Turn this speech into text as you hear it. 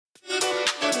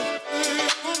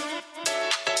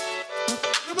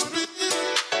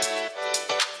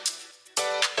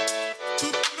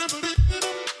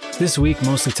This week,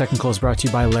 Mostly Technical is brought to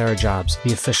you by Larajobs,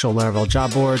 the official Laravel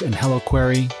job board, and Hello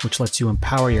Query, which lets you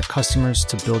empower your customers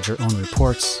to build your own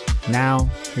reports. Now,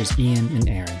 here's Ian and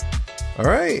Aaron. All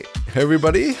right. Hey,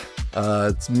 everybody.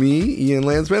 It's me, Ian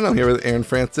Landsman. I'm here with Aaron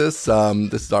Francis.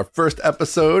 This is our first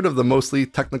episode of the Mostly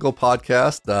Technical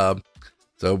podcast.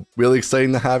 So really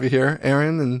exciting to have you here,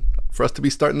 Aaron, and for us to be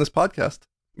starting this podcast.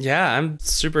 Yeah, I'm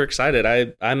super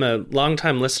excited. I'm a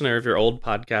longtime listener of your old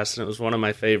podcast, and it was one of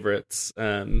my favorites.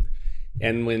 And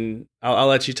when I'll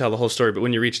let you tell the whole story, but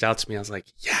when you reached out to me, I was like,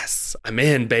 yes, I'm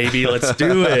in, baby. Let's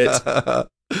do it.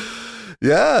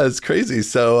 Yeah, it's crazy.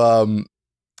 So,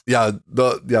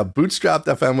 Bootstrapped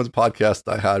FM was a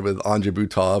podcast I had with Andrei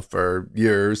Butov for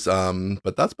years.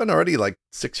 But that's been already like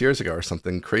 6 years ago or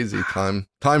something crazy. Time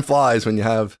flies when you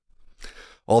have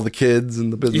all the kids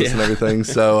and the business and everything.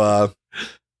 So,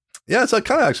 so it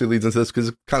kind of actually leads into this because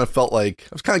it kind of felt like I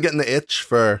was kind of getting the itch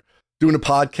for doing a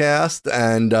podcast.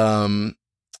 And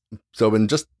so I've been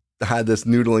just had this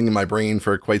noodling in my brain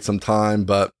for quite some time,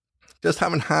 but just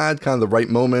haven't had kind of the right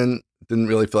moment. Didn't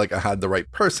really feel like I had the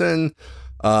right person.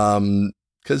 Because,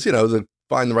 to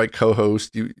find the right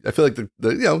co-host, I feel like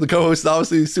the co-host is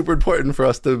obviously super important for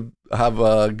us to have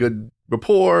a good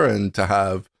rapport and to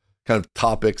have kind of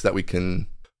topics that we can,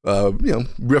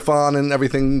 riff on and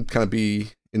everything kind of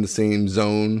be in the same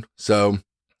zone. So,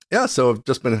 so I've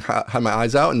just been had my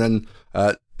eyes out, and then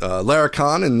at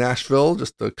Laracon in Nashville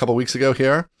just a couple weeks ago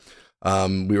here,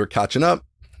 we were catching up.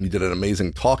 You did an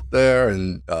amazing talk there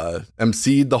and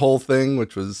emceed the whole thing,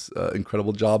 which was an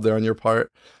incredible job there on your part.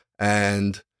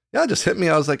 And it just hit me.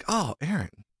 I was like, oh, Aaron,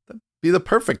 that'd be the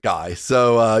perfect guy.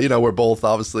 So, we're both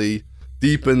obviously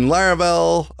deep in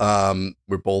Laravel.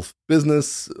 We're both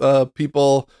business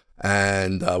people,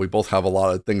 and we both have a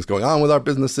lot of things going on with our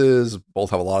businesses,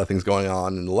 both have a lot of things going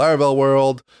on in the Laravel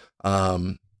world.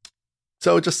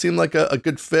 So it just seemed like a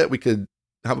good fit. We could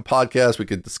have a podcast. We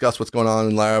could discuss what's going on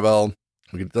in Laravel.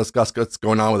 We could discuss what's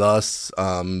going on with us,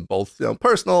 both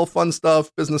personal, fun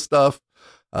stuff, business stuff.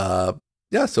 So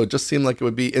it just seemed like it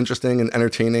would be interesting and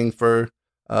entertaining for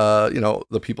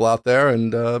the people out there.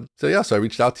 And so I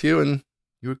reached out to you, and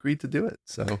you agreed to do it.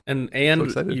 So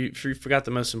so you forgot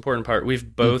the most important part.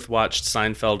 We've both watched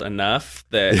Seinfeld enough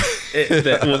that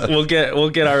we'll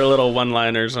get our little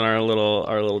one-liners and our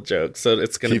little jokes. So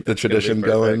it's gonna keep the tradition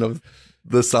going of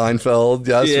the Seinfeld.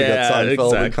 Yes, we got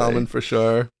Seinfeld in common for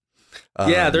sure.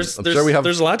 There's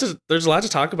a lot to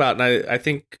talk about, and I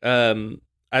think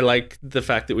I like the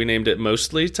fact that we named it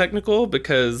Mostly Technical,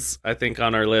 because I think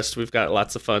on our list we've got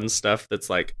lots of fun stuff that's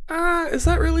like, is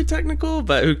that really technical?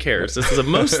 But who cares? This is a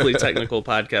mostly technical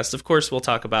podcast. Of course we'll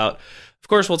talk about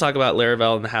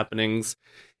Laravel and the happenings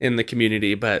in the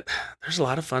community, but there's a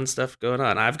lot of fun stuff going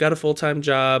on. I've got a full-time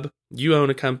job. You own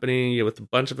a company with a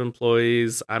bunch of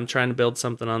employees. I'm trying to build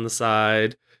something on the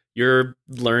side. You're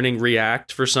learning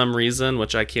React for some reason,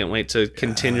 which I can't wait to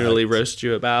continually roast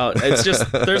you about. It's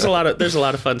just there's a lot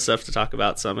of fun stuff to talk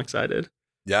about, so I'm excited.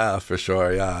 Yeah, for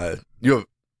sure. Yeah, you have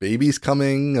babies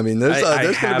coming. I mean, there's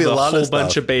going to be a lot of stuff.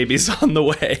 Bunch of babies on the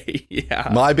way. Yeah,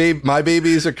 my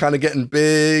babies are kind of getting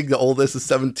big. The oldest is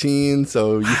 17,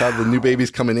 so you have the new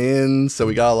babies coming in. So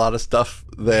we got a lot of stuff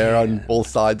there on both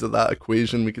sides of that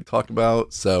equation we could talk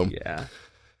about. So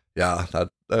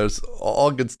there's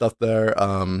all good stuff there.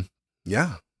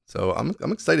 So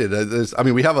I'm excited.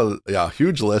 We have a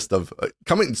huge list of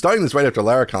starting this right after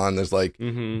Laracon. There's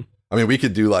we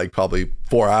could do like probably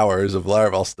 4 hours of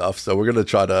Laravel stuff. So we're going to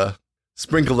try to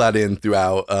sprinkle that in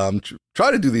throughout,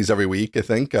 try to do these every week. I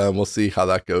think, we'll see how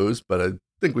that goes, but I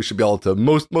think we should be able to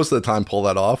most of the time pull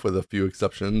that off with a few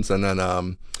exceptions. And then,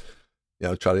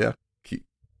 try to,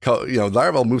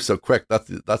 Laravel moves so quick. That's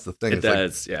the thing. It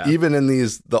does. Even in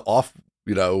the off,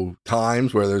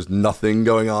 times where there's nothing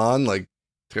going on, like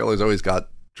Taylor's always got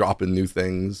dropping new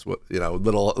things,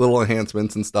 little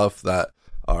enhancements and stuff that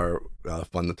are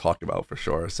fun to talk about for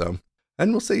sure. So,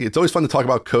 and we'll see. It's always fun to talk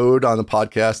about code on the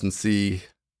podcast and see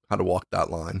how to walk that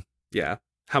line. Yeah.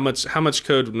 How much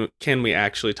code can we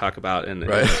actually talk about in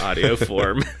audio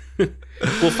form?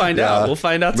 We'll find out. We'll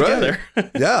find out together.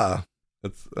 Right. Yeah.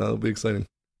 That'll be exciting.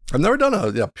 I've never done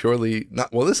this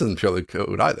isn't purely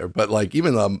code either, but like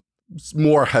even a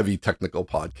more heavy technical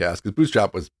podcast, because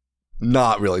Bootstrap was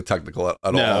not really technical at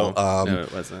all. No,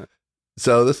 it wasn't.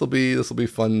 So this will be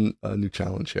fun, new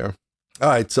challenge here. All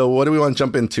right. So what do we want to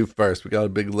jump into first? We got a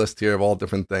big list here of all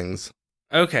different things.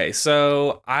 Okay.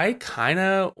 So I kind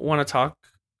of want to talk.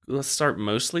 Let's start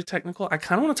mostly technical. I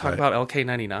kind of want to talk about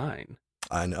LK99.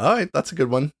 I know. All right, that's a good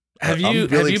one. Have you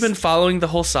been following the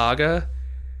whole saga?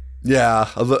 Yeah,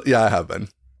 I have been.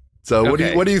 So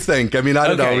what do you think? I mean, I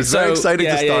don't know. It was very exciting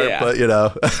to start, but you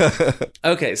know.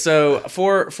 Okay, so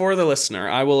for the listener,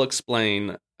 I will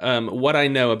explain what I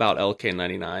know about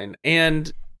LK99,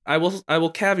 and I will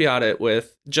caveat it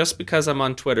with, just because I'm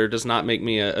on Twitter does not make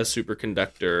me a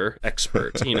superconductor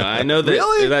expert. You know, I know that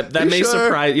really? that may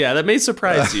surprise that may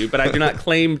surprise you, but I do not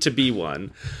claim to be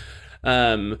one.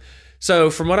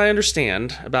 So from what I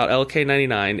understand about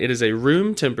LK99, it is a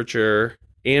room temperature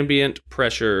ambient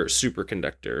pressure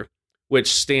superconductor,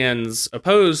 which stands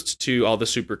opposed to all the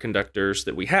superconductors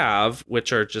that we have,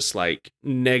 which are just like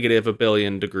negative a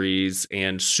billion degrees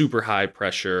and super high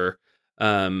pressure.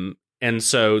 And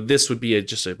so this would be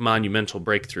just a monumental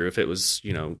breakthrough if it was,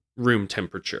 you know, room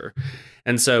temperature.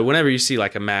 And so whenever you see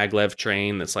like a maglev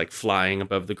train that's like flying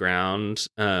above the ground,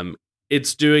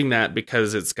 it's doing that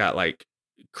because it's got like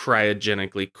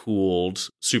cryogenically cooled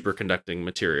superconducting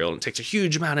material, and it takes a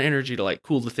huge amount of energy to like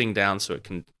cool the thing down so it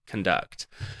can conduct.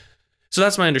 So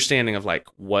that's my understanding of like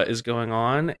what is going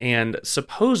on. And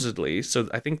supposedly, so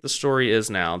I think the story is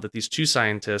now that these two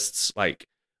scientists like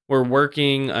were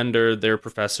working under their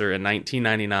professor in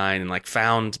 1999 and like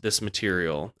found this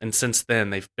material, and since then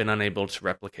they've been unable to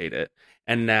replicate it.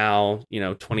 And now, you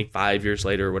know, 25 years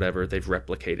later or whatever, they've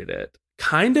replicated it.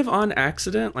 Kind of on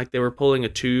accident, like they were pulling a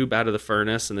tube out of the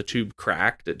furnace and the tube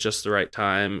cracked at just the right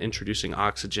time, introducing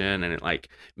oxygen, and it like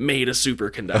made a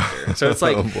superconductor. So it's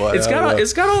like it's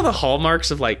got all the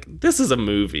hallmarks of like, this is a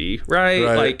movie,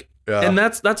 right? Like, yeah. And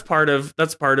that's part of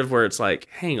where it's like,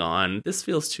 hang on, this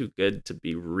feels too good to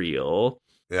be real.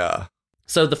 Yeah.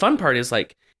 So the fun part is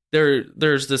like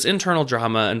there's this internal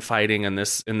drama and fighting in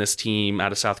this team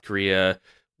out of South Korea.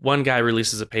 One guy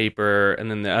releases a paper, and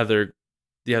then the other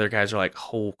guys are like,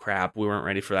 oh crap, we weren't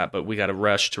ready for that, but we got to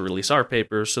rush to release our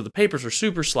papers. So the papers are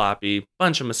super sloppy,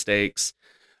 bunch of mistakes.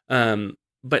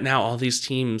 But now all these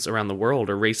teams around the world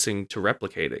are racing to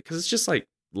replicate it because it's just like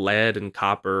lead and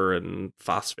copper and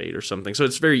phosphate or something. So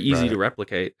it's very easy to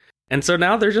replicate. And so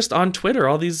now they're just on Twitter.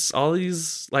 All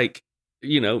these like,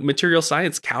 you know, material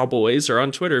science cowboys are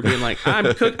on Twitter being like,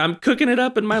 I'm cooking it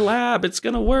up in my lab. It's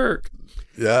going to work.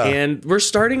 Yeah. And we're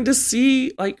starting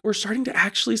to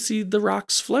actually see the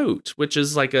rocks float, which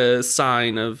is like a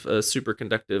sign of a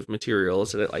superconductive material,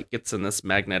 so that it like gets in this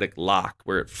magnetic lock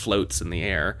where it floats in the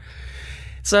air.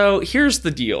 So here's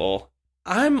the deal.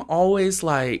 I'm always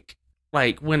like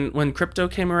when crypto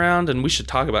came around, and we should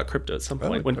talk about crypto at some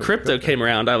point. When crypto came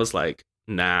around, I was like,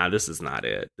 nah, this is not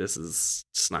it. This is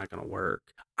just not going to work.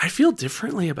 I feel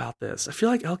differently about this. I feel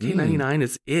like LK99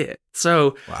 is it.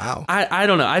 So wow. I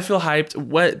don't know. I feel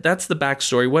hyped. That's the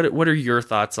backstory. What are your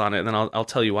thoughts on it? And then I'll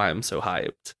tell you why I'm so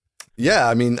hyped. Yeah,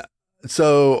 I mean,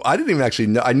 so I didn't even actually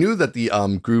know. I knew that the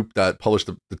group that published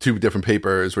the two different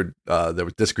papers were there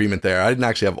was disagreement there. I didn't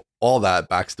actually have all that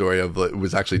backstory of it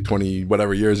was actually 20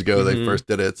 whatever years ago they first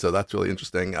did it. So that's really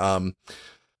interesting.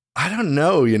 I don't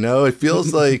know, you know, it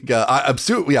feels like when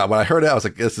I heard it, I was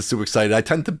like, this is super excited. I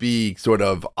tend to be sort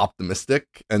of optimistic.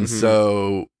 And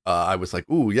so I was like,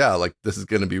 ooh, yeah, like this is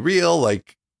going to be real.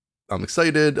 Like I'm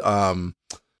excited.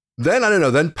 Then I don't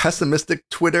know, then pessimistic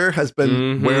Twitter has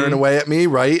been wearing away at me.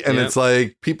 Right. And it's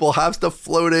like people have stuff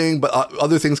floating, but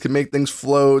other things can make things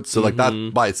float. So like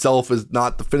that by itself is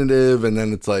not definitive. And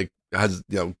then it's like, has,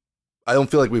 you know, I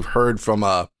don't feel like we've heard from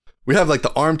we have like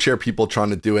the armchair people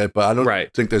trying to do it, but I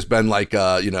don't think there's been like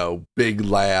a, you know, big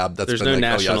lab that's there's been no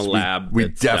like, national lab. We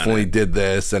definitely did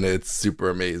this and it's super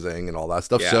amazing and all that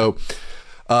stuff.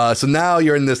 Yeah. So now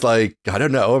you're in this like, I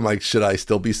don't know, I'm like, should I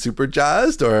still be super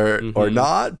jazzed or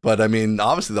not? But I mean,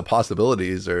 obviously the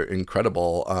possibilities are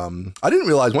incredible. I didn't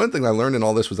realize one thing I learned in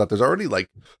all this was that there's already like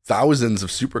thousands of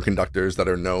superconductors that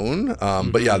are known.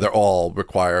 But yeah, they're all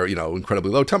require, you know, incredibly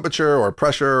low temperature or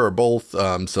pressure or both.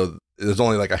 So there's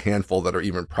only like a handful that are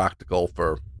even practical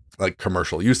for like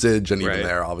commercial usage. And even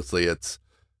there, obviously it's,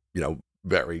 you know,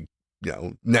 very, you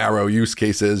know, narrow use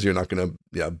cases. You're not going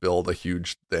to build a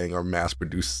huge thing or mass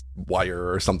produce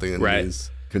wire or something in these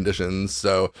conditions.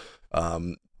 So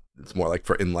it's more like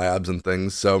for in labs and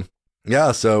things. So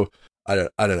yeah, so I don't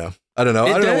know. I don't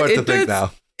know what to think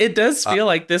now. It does feel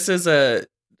like this is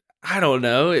I don't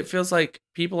know. It feels like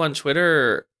people on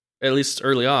Twitter, at least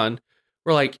early on,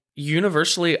 were like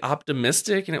universally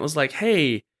optimistic, and it was like,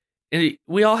 hey,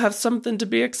 we all have something to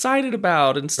be excited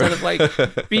about instead of like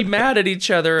be mad at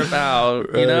each other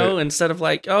about, you know, instead of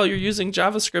like, oh, you're using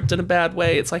JavaScript in a bad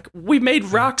way. It's like, we made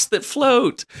rocks that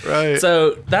float. Right.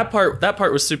 So that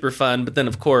part was super fun. But then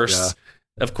of course,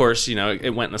 you know,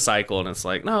 it went in a cycle and it's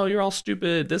like, no, you're all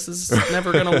stupid. This is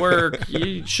never going to work.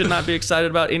 You should not be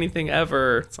excited about anything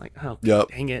ever. It's like, oh,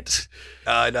 dang it.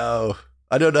 I know.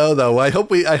 I don't know though. I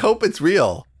hope it's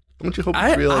real. Don't you hope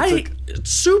it's real? I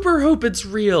super hope it's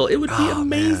real. It would be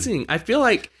amazing. Man. I feel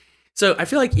like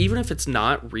even if it's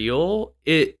not real,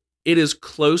 it is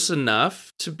close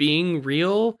enough to being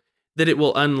real that it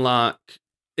will unlock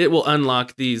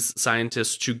these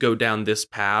scientists to go down this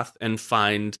path and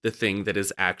find the thing that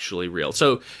is actually real.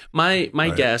 So my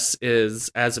guess is,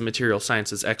 as a material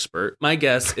sciences expert, my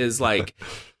guess is like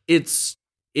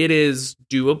it is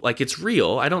doable. Like, it's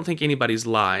real. I don't think anybody's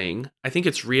lying. I think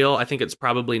it's real. I think it's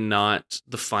probably not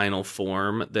the final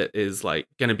form that is like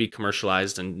going to be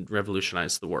commercialized and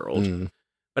revolutionize the world.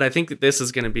 But I think that this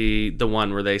is going to be the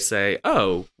one where they say,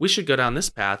 oh, we should go down this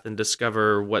path and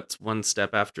discover what's one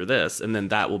step after this. And then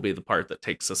that will be the part that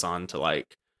takes us on to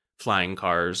like flying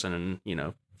cars and, you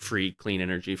know, free clean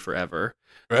energy forever.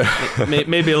 Right.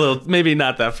 Maybe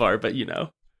not that far, but you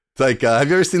know. It's like, have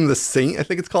you ever seen The Saint? I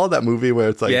think it's called, that movie where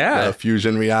it's like a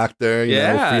fusion reactor, you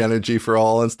know, free energy for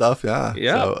all and stuff. Yeah.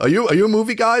 So are you a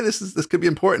movie guy? This could be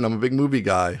important. I'm a big movie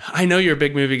guy. I know you're a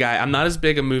big movie guy. I'm not as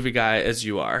big a movie guy as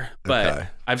you are, but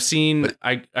I've seen.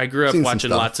 I grew up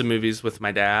watching lots of movies with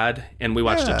my dad, and we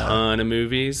watched a ton of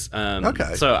movies.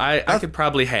 So I could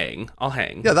probably hang. I'll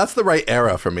hang. Yeah, that's the right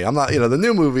era for me. I'm not, the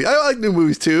new movie. I like new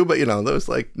movies too, but those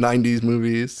like 90s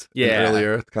movies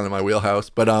earlier, it's kind of my wheelhouse.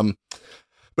 But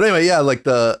anyway,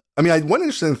 one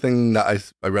interesting thing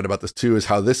that I read about this too is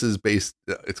how this is based.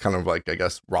 It's kind of like, I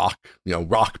guess, rock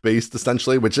based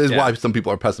essentially, which is why some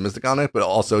people are pessimistic on it. But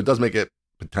also it does make it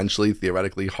potentially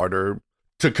theoretically harder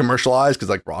to commercialize because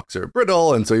like rocks are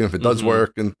brittle. And so even if it does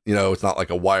work and, it's not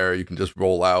like a wire you can just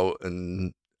roll out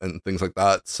and things like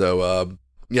that. So,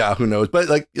 who knows? But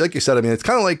like you said, I mean, it's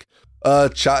kind of like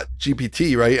Chat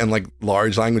GPT, right? And like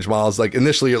large language models, like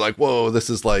initially you're like, whoa, this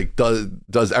is like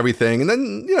does everything. And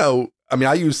then,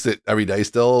 I use it every day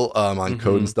still on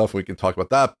code and stuff. We can talk about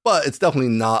that, but it's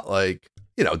definitely not like,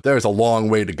 there's a long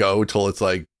way to go till it's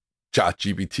like Chat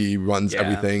GPT runs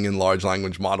everything and large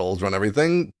language models run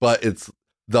everything. But it's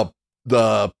the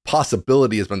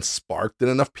possibility has been sparked in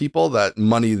enough people that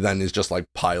money then is just like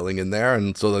piling in there.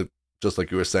 And so just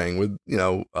like you were saying with,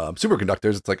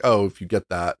 superconductors, it's like, oh, if you get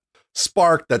that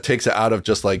spark that takes it out of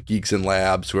just like geeks in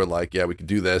labs who are like, yeah, we could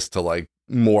do this, to like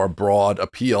more broad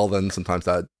appeal, then sometimes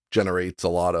that generates a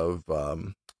lot of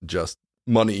just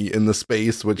money in the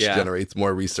space, which generates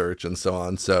more research and so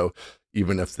on. So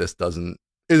even if this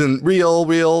isn't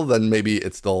real, then maybe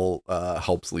it still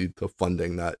helps lead to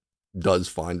funding that does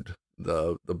find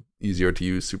the easier to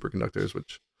use superconductors,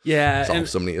 which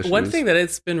solves so many issues. One thing that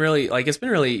it's been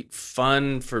really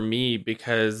fun for me,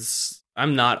 because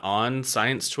I'm not on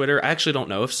science Twitter. I actually don't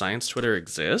know if science Twitter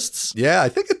exists. Yeah, I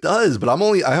think it does, but I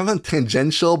have a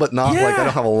tangential, but not like, I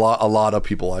don't have a lot of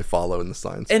people I follow in the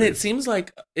science. And it seems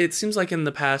like in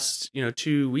the past,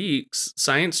 2 weeks,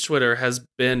 science Twitter has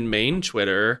been main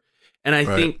Twitter. And I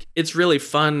think it's really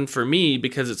fun for me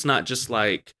because it's not just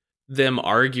like them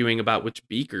arguing about which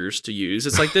beakers to use.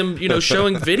 It's like them,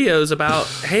 showing videos about,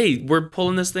 hey, we're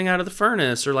pulling this thing out of the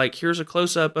furnace, or like, here's a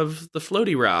close up of the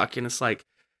floaty rock. And it's like,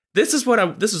 this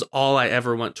is all I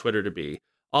ever want Twitter to be.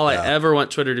 All I ever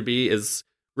want Twitter to be is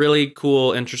really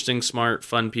cool, interesting, smart,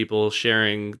 fun people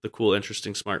sharing the cool,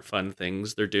 interesting, smart, fun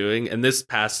things they're doing. And this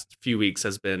past few weeks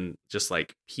has been just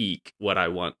like peak what I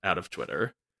want out of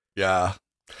Twitter. Yeah.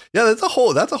 Yeah,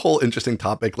 that's a whole interesting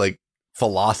topic, like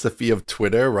philosophy of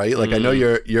Twitter, right? Like I know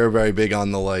you're very big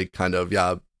on the like kind of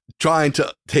trying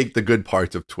to take the good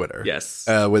parts of Twitter. Yes.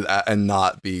 And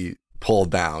not be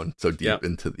pulled down so deep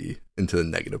into the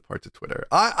negative parts of Twitter.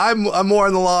 I'm more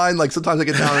on the line. Like sometimes I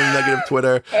get down on negative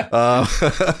Twitter. I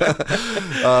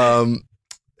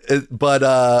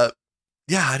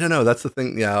don't know. That's the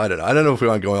thing. Yeah, I don't know. I don't know if we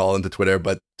want to go all into Twitter,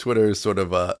 but Twitter is sort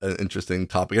of an interesting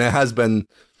topic, and it has been.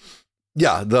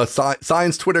 Yeah, the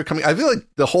science Twitter coming. I feel like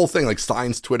the whole thing, like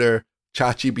science Twitter,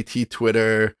 ChatGPT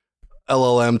Twitter,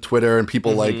 LLM Twitter, and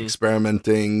people like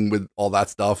experimenting with all that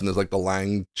stuff. And there's like the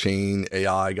LangChain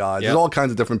AI guys. There's all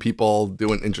kinds of different people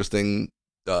doing interesting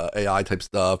AI type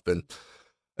stuff. And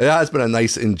it has been a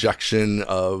nice injection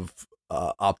of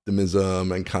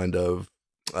optimism and kind of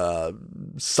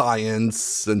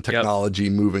science and technology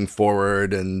moving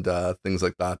forward and things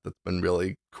like that. That's been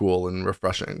really cool and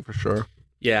refreshing for sure.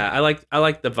 Yeah, I like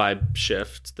the vibe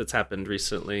shift that's happened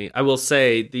recently. I will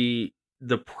say the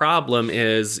problem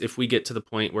is if we get to the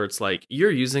point where it's like,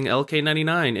 you're using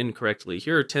LK99 incorrectly.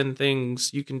 Here are 10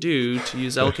 things you can do to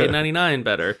use LK99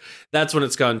 better. That's when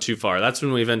it's gone too far. That's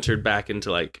when we've entered back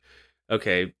into like,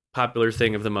 okay, popular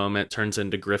thing of the moment turns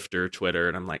into grifter Twitter,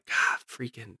 and I'm like, God,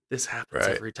 freaking, this happens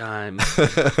every time. So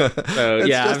it's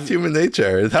just human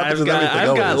nature. It happens with everything.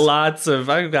 I've got lots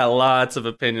of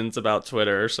opinions about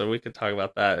Twitter, so we could talk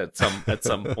about that at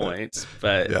some point.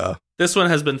 But this one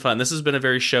has been fun. This has been a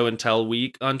very show and tell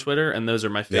week on Twitter, and those are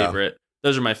my favorite.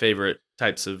 Those are my favorite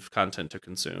types of content to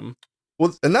consume.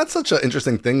 Well, and that's such an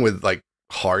interesting thing with like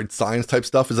hard science type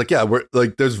stuff is like, we're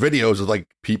like, there's videos of like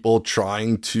people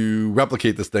trying to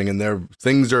replicate this thing, and their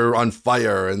things are on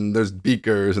fire, and there's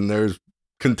beakers, and there's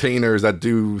containers that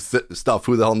do stuff.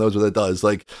 Who the hell knows what it does?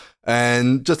 Like,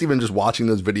 and just watching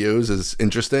those videos is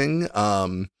interesting.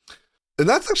 And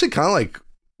that's actually kind of like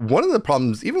one of the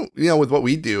problems, even, with what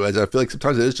we do, as I feel like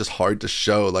sometimes it is just hard to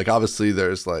show. Like, obviously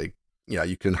there's like,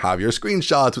 you can have your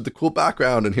screenshots with the cool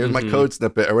background and here's my code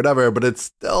snippet or whatever, but it's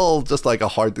still just like a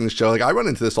hard thing to show. Like, I run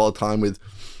into this all the time with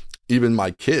even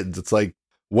my kids. It's like,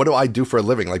 what do I do for a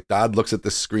living? Like, dad looks at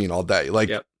this screen all day. Like,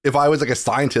 if I was like a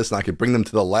scientist and I could bring them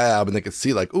to the lab and they could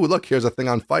see like, oh, look, here's a thing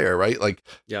on fire, right? Like,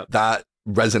 that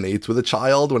resonates with a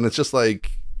child when it's just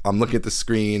like, I'm looking at the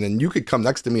screen and you could come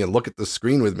next to me and look at the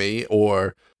screen with me,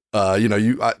 or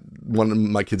one of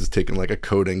my kids is taking like a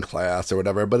coding class or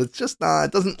whatever, but it's just not,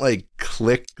 it doesn't like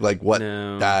click like what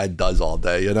dad does all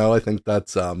day. I think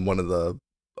that's one of the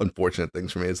unfortunate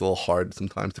things for me. It's a little hard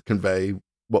sometimes to convey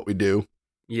what we do.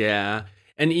 Yeah.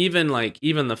 And even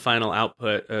the final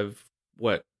output of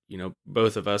what,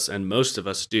 both of us and most of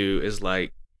us do is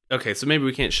like, okay, so maybe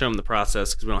we can't show them the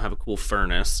process because we don't have a cool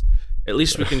furnace. At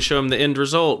least we can show them the end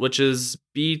result, which is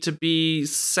B2B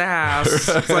SaaS.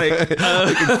 It's like, we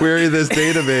can query this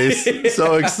database.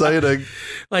 So exciting.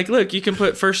 Like, look, you can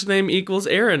put first name equals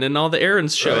Aaron, and all the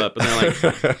Aarons show up, and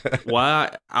they're like,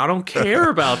 "Why? I don't care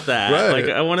about that. Like,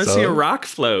 I want to see a rock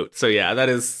float." So that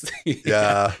is,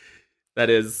 that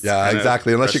is,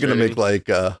 exactly. Unless you're gonna make like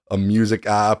a music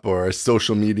app or a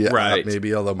social media app,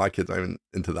 maybe. Although my kids aren't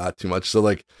into that too much. So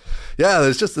like,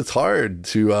 it's hard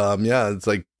to it's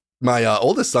like. My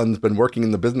oldest son's been working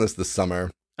in the business this summer.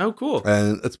 Oh, cool.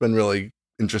 And it's been really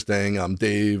interesting.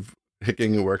 Dave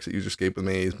Hicking, who works at Userscape with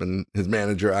me, he's been his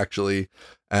manager actually.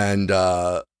 And,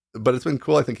 but it's been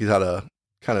cool. I think he's had a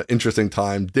kind of interesting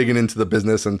time digging into the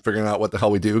business and figuring out what the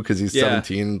hell we do. Cause he's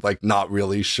 17, like not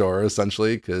really sure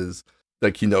essentially. Cause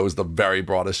like he knows the very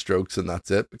broadest strokes and that's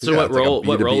it. Because, so what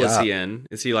role is he in?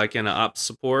 Is he like in an ops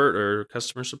support or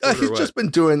customer support? He's just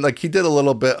been doing like, he did a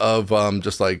little bit of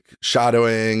just like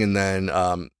shadowing, and then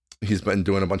he's been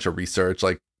doing a bunch of research.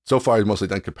 Like so far he's mostly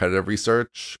done competitive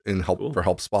research for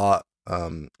HelpSpot.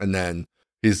 And then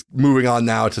he's moving on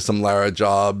now to some Lara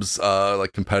jobs,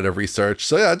 like competitive research.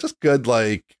 So just good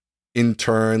like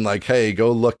intern, like, hey,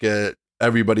 go look at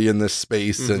everybody in this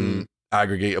space and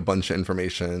aggregate a bunch of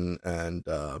information and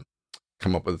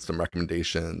come up with some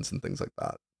recommendations and things like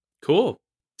that. Cool.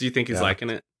 Do you think he's liking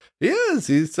it? He is.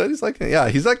 He said he's liking it. Yeah,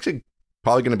 he's actually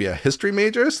probably going to be a history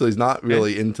major, so he's not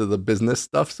really into the business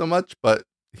stuff so much, but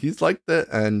he's liked it.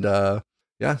 And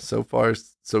so far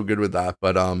so good with that.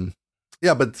 But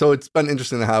but so it's been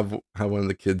interesting to have one of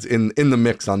the kids in the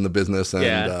mix on the business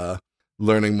and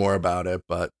learning more about it,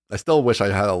 but I still wish I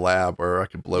had a lab where I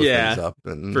could blow things up.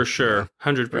 And for sure,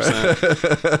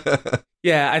 100%.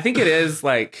 I think it is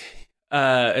like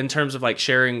in terms of like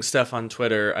sharing stuff on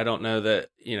Twitter. I don't know that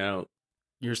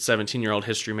your 17-year-old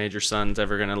history major son's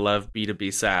ever going to love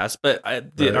B2B SaaS, but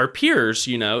our peers,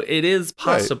 it is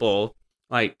possible.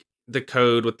 Like the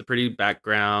code with the pretty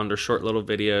background or short little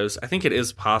videos. I think it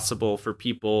is possible for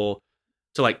people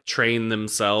to like train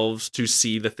themselves to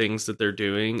see the things that they're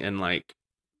doing and like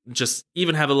just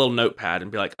even have a little notepad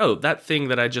and be like, oh, that thing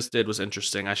that I just did was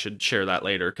interesting. I should share that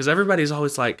later. Because everybody's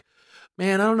always like,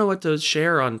 man, I don't know what to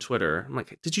share on Twitter. I'm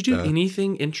like, did you do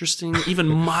anything interesting, even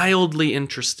mildly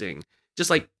interesting, just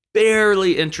like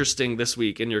barely interesting this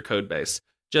week in your code base?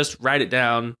 Just write it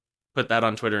down, put that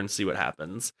on Twitter and see what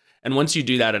happens. And once you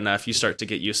do that enough, you start to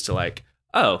get used to like,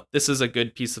 oh, this is a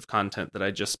good piece of content that I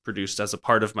just produced as a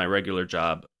part of my regular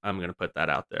job. I'm going to put that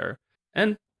out there.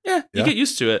 And you get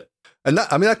used to it. And that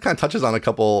kind of touches on a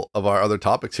couple of our other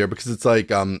topics here, because it's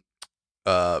like,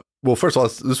 well, first of all,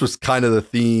 this was kind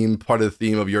of part of the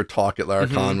theme of your talk at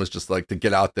Laracon was just like to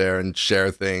get out there and share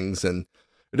things. And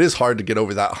it is hard to get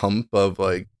over that hump of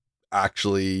like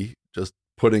actually just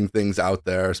putting things out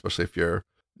there, especially if you're,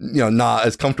 not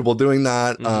as comfortable doing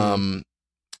that.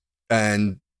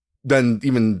 And then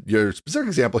even your specific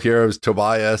example here is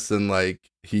Tobias, and like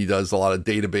he does a lot of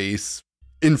database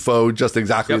info just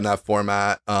exactly in that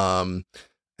format. And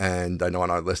I know on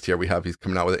our list here he's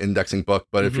coming out with an indexing book,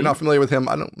 but if you're not familiar with him,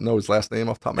 I don't know his last name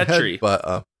off the top of my head,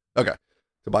 but okay,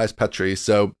 Tobias Petri.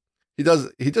 So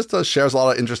he just shares a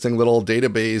lot of interesting little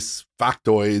database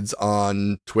factoids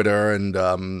on Twitter, and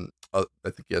I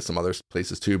think he has some other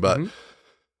places too, but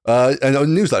and a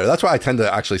newsletter. That's why I tend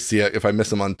to actually see it if I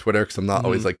miss him on Twitter, because I'm not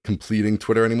always like completing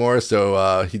Twitter anymore.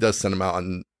 So he does send them out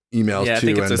on emails too. I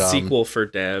think it's a sequel for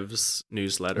devs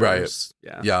newsletters. Right.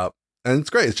 Yeah. And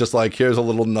it's great. It's just like, here's a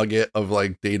little nugget of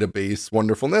like database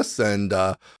wonderfulness. And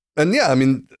yeah, I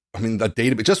mean, the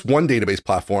database, just one database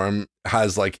platform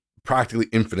has like practically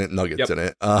infinite nuggets in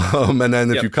it. And then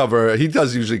if you cover, he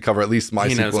does usually cover at least MySQL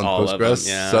and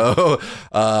Postgres. So,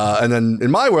 and then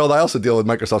in my world, I also deal with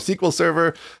Microsoft SQL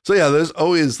Server. So yeah, there's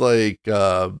always like,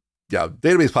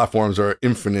 database platforms are an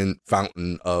infinite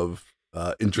fountain of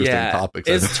interesting topics.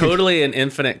 It's totally an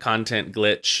infinite content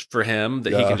glitch for him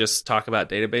that he can just talk about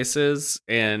databases.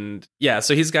 And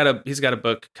so he's got a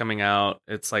book coming out.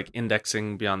 It's like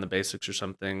Indexing Beyond the Basics or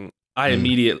something. I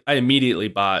immediately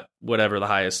bought whatever the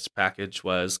highest package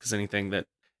was, because anything that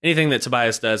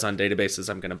Tobias does on databases,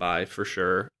 I'm going to buy for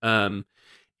sure. And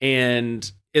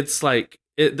it's like,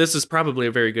 this is probably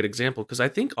a very good example, because I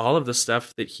think all of the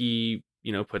stuff that he,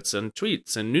 puts in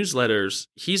tweets and newsletters,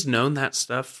 he's known that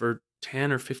stuff for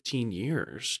 10 or 15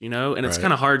 years, and it's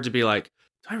kind of hard to be like,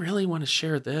 do I really want to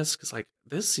share this? Because like,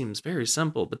 this seems very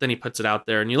simple, but then he puts it out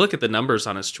there and you look at the numbers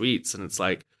on his tweets and it's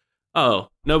like, oh,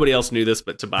 nobody else knew this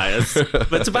but Tobias.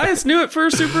 But Tobias knew it for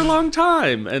a super long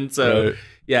time. And so,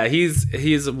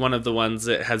 he's one of the ones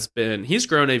that he's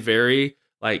grown a very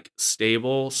like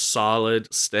stable,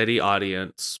 solid, steady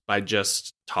audience by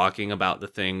just talking about the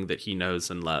thing that he knows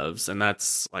and loves. And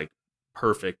that's like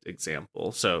perfect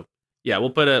example. So yeah,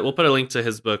 we'll put a link to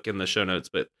his book in the show notes,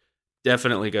 but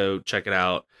definitely go check it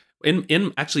out. In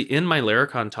my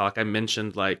Laracon talk, I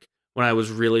mentioned like, when I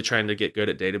was really trying to get good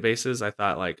at databases, I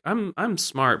thought like, I'm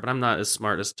smart, but I'm not as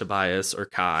smart as Tobias or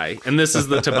Kai. And this is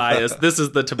the Tobias. This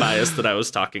is the Tobias that I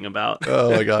was talking about.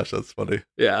 Oh my gosh, that's funny.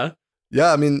 Yeah.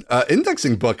 Yeah, I mean,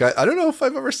 indexing book. I don't know if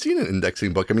I've ever seen an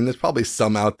indexing book. I mean, there's probably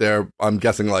some out there. I'm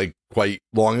guessing like quite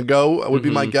long ago would be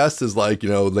my guess, is like,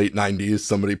 late 90s,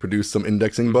 somebody produced some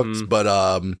indexing books. But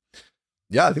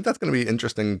yeah, I think that's going to be an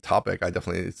interesting topic. I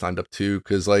definitely signed up to,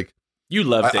 because like, you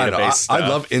love database stuff. I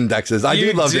love indexes. I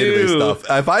do love database stuff.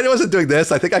 If I wasn't doing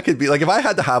this, I think I could be like, if I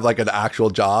had to have like an actual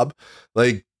job,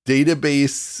 like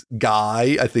database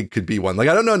guy, I think could be one. Like,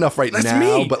 I don't know enough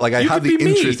now, but like I have the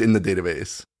interest in the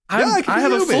database. I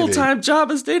have a full-time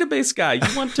job as database guy. You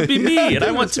want to be me, and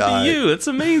I want to be you. It's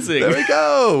amazing. There we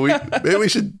go. Maybe we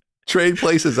should trade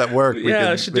places at work.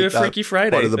 I should do a Freaky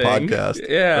Friday part of the podcast.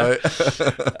 Yeah.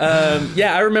 Right?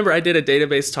 I remember I did a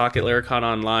database talk at Laracon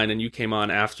Online, and you came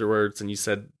on afterwards, and you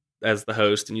said, as the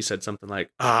host, and you said something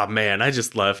like, "Oh man, I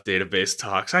just love database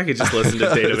talks. I could just listen to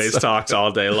database talks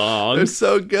all day long. They're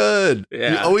so good.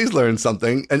 Yeah. You always learn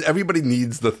something, and everybody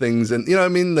needs the things. And what I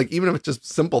mean? Like, even if it's just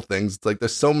simple things, it's like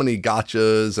there's so many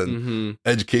gotchas and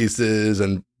edge cases,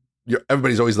 and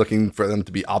everybody's always looking for them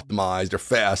to be optimized or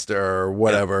faster or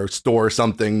whatever. Store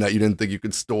something that you didn't think you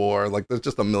could store. Like, there's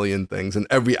just a million things, and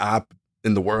every app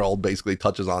in the world basically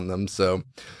touches on them. So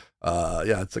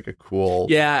it's like a cool.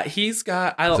 Yeah, he's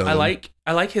got. I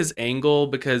like his angle,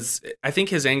 because I think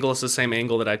his angle is the same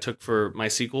angle that I took for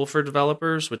MySQL for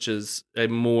developers, which is a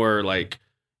more like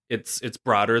it's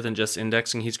broader than just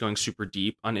indexing. He's going super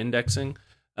deep on indexing.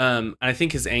 And I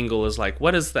think his angle is like, what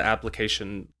does the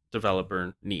application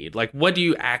developer need? Like, what do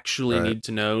you actually need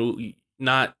to know?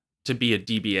 Not to be a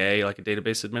DBA, like a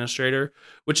database administrator,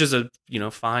 which is a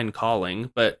fine calling,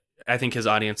 but I think his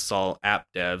audience is all app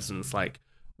devs, and it's like,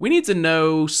 we need to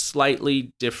know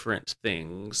slightly different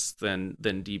things than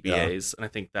DBAs. And I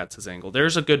think that's his angle.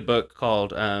 There's a good book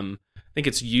called, I think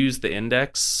it's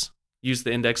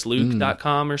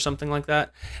usetheindexluke.com or something like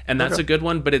that. And that's a good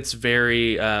one, but it's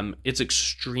very, it's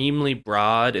extremely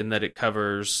broad in that it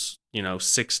covers,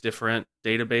 6 different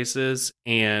databases,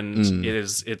 and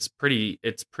it's pretty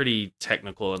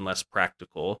technical and less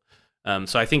practical.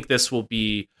 So I think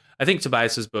I think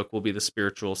Tobias's book will be the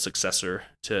spiritual successor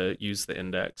to Use the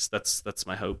Index. That's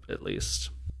my hope, at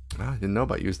least. I didn't know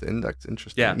about Use the Index.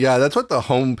 Interesting. Yeah, that's what the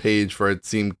homepage for it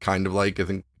seemed kind of like. I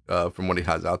think from what he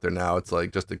has out there now, it's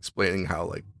like just explaining how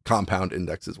like compound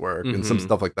indexes work and some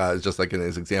stuff like that is just like in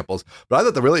his examples. But I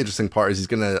thought the really interesting part is he's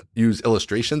going to use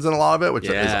illustrations in a lot of it, which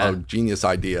is a genius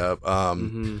idea.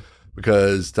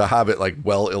 Because to have it like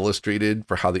well illustrated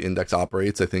for how the index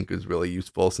operates, I think is really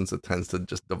useful, since it tends to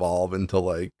just devolve into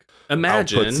like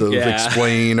outputs of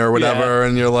explain or whatever.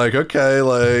 And you're like, okay,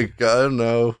 like, I don't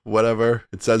know, whatever.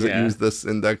 It says it used this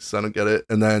index. I don't get it.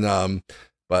 And then,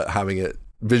 but having it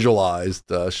visualized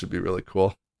should be really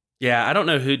cool. Yeah, I don't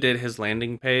know who did his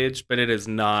landing page, but it is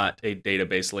not a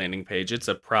database landing page. It's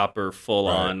a proper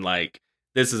full-on, like,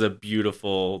 this is a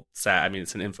beautiful SaaS. I mean,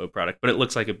 it's an info product, but it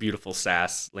looks like a beautiful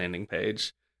SaaS landing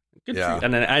page. Good for you.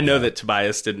 And I know that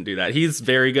Tobias didn't do that. He's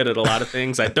very good at a lot of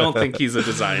things. I don't think he's a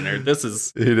designer. This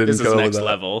is next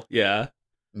level. Yeah.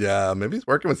 Yeah, maybe he's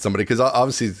working with somebody, because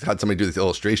obviously he's had somebody do these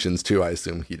illustrations too. I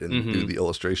assume he didn't do the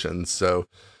illustrations, so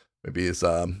maybe he's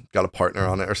got a partner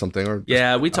on it or something. Or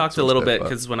we talked a little bit,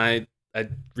 because when I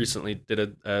recently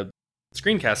did a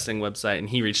screencasting website, and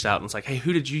he reached out and was like, "Hey,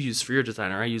 who did you use for your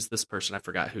designer?" I used this person. I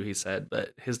forgot who he said,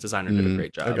 but his designer did a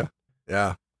great job. Okay.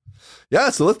 Yeah.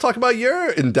 So let's talk about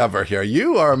your endeavor here.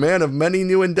 You are a man of many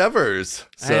new endeavors.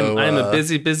 So I'm a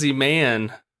busy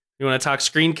man. You want to talk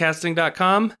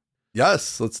screencasting.com?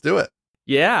 Yes, let's do it.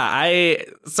 Yeah,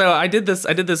 I did this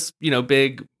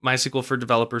big MySQL for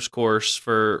Developers course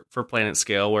for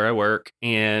PlanetScale, where I work,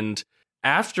 and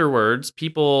afterwards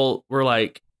people were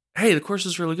like, "Hey, the course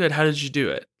is really good. How did you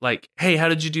do it? Like, hey, how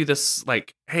did you do this?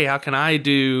 Like, hey, how can I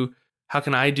do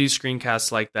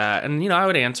screencasts like that?" And I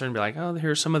would answer and be like, "Oh,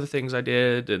 here's some of the things I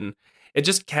did," and it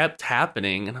just kept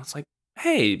happening, and I was like,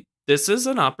 "Hey, this is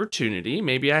an opportunity.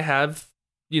 Maybe I have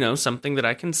something that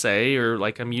I can say, or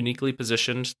like I'm uniquely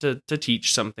positioned to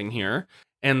teach something here."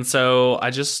 And so I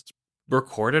just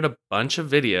recorded a bunch of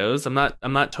videos.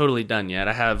 I'm not totally done yet.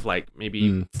 I have like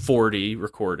maybe 40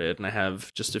 recorded, and I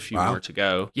have just a few more to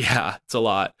go. Yeah, it's a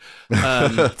lot.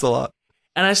 It's a lot.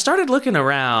 And I started looking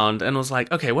around and was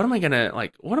like, okay, what am I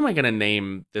gonna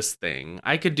name this thing?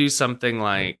 I could do something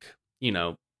like,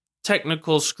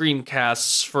 technical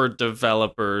screencasts for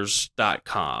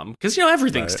developers.com, because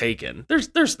everything's taken.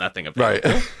 There's nothing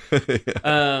available. Right.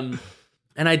 And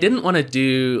I didn't want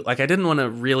to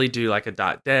really do like a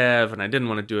 .dev, and I didn't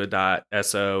want to do a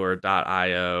 .so or a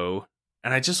 .io,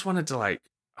 and I just wanted to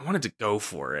go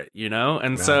for it,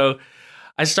 And so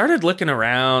I started looking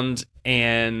around,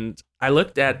 and I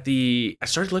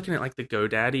started looking at like the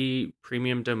GoDaddy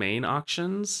premium domain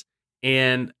auctions,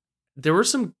 and there were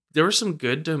some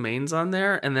good domains on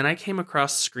there. And then I came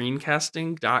across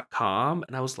screencasting.com,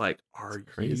 and I was like, are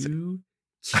you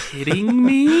kidding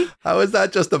me? How is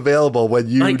that just available when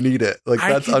you need it? Like,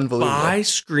 that's unbelievable. Buy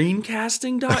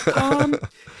screencasting.com.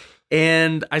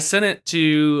 And I sent it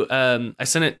to I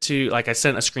sent a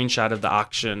screenshot of the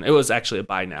auction. It was actually a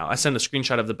buy now. I sent a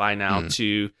screenshot of the buy now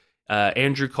to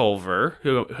Andrew Culver,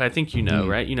 who I think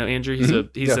right? Andrew,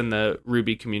 he's in the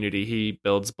Ruby community. He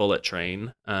builds Bullet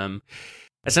Train.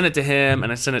 I sent it to him,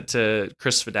 and I sent it to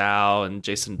Chris Vidal and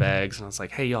Jason Beggs, and I was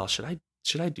like, "Hey, y'all, should I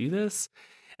do this?"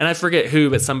 And I forget who,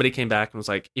 but somebody came back and was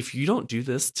like, "If you don't do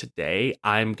this today,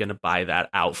 I'm gonna buy that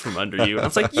out from under you." And I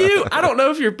was like, I don't know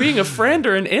if you're being a friend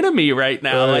or an enemy right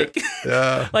now. Right.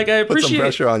 Like I appreciate some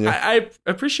pressure on you. I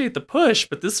appreciate the push,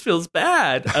 but this feels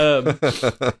bad.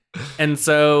 And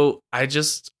so I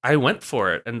went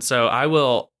for it. And so I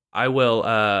will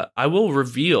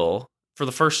reveal for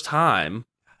the first time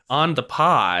on the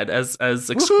pod as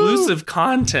exclusive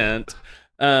content.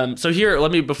 So here,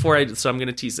 I'm going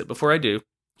to tease it. Before I do,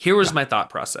 here was my thought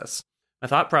process. My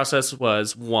thought process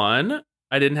was, one,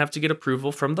 I didn't have to get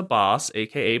approval from the boss,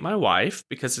 aka my wife,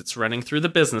 because it's running through the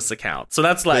business account. So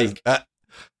that's like,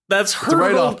 that's hurdle, it's a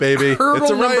write-off, baby. Hurdle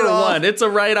it's a number write-off. one. It's a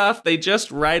write-off. They just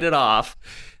write it off.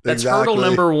 That's exactly. Hurdle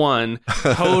number one.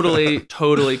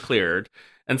 Totally cleared.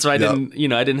 And so I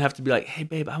didn't have to be like, "Hey,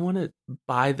 babe, I want to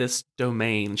buy this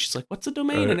domain." She's like, "What's a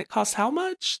domain? And it costs how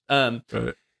much?" So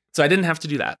I didn't have to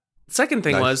do that. Second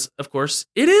thing was, of course,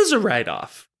 it is a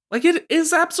write-off. Like, it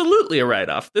is absolutely a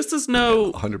write-off. This is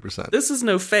 100%. This is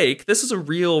no fake. This is a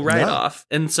real write-off.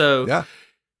 And so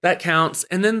that counts.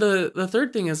 And then the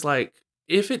third thing is, like,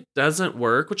 if it doesn't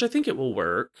work, which I think it will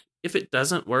work, if it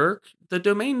doesn't work, the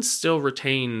domain still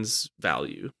retains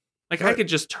value. Like, I could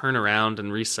just turn around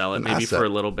and resell it maybe for a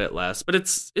little bit less. But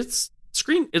it's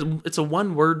a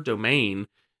one-word domain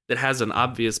that has an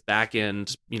obvious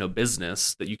back-end,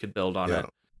 business that you could build on it.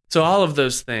 So all of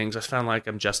those things, I found like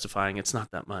I'm justifying. It's not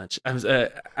that much.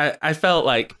 I felt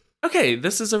like, okay,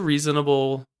 this is a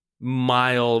reasonable,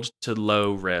 mild to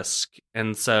low risk.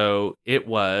 And so it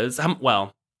was,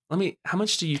 how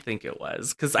much do you think it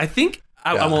was? Because I think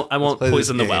I won't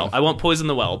poison the well. I won't poison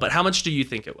the well, but how much do you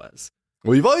think it was?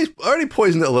 Well, you've already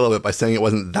poisoned it a little bit by saying it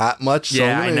wasn't that much. So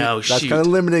I know. That's kind of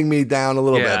limiting me down a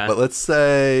little bit. But let's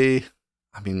say,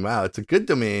 it's a good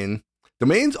domain.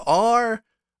 Domains are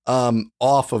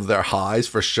off of their highs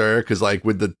for sure, because like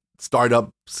with the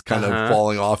startups kind of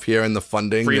falling off here and the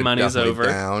funding, free money's over.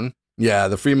 Down. Yeah,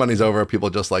 the free money's over.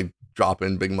 People just like drop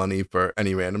in big money for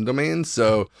any random domain.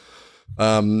 So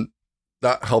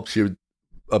that helps you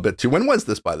a bit too. When was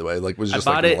this, by the way? Like, was it just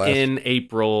I bought like it in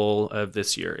April of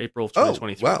this year, April of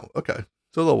 2023. Oh, wow. Okay.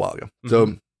 So a little while ago.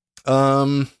 So,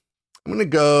 I'm going to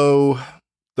go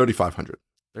 3,500.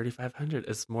 3,500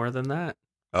 is more than that.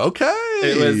 Okay.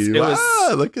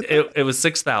 It was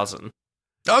 6,000.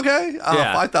 Okay.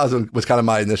 5,000 was kind of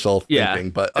my initial thinking,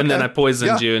 but and then I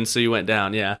poisoned you, and so you went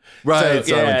down. Yeah. Right.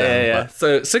 So,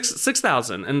 So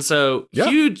 6,000, and so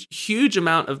huge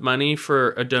amount of money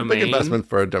for a domain. Big investment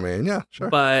for a domain. Yeah, sure.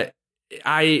 But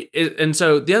and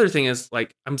so the other thing is,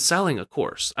 like, I'm selling a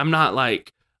course. I'm not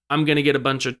like I'm going to get a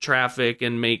bunch of traffic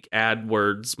and make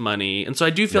AdWords money. And so I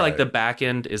do feel like the back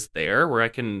end is there where I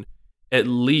can at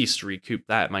least recoup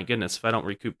that. My goodness, if I don't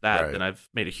recoup that, then I've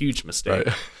made a huge mistake.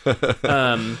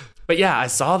 Right. But yeah, I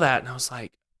saw that and I was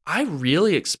like, I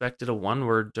really expected a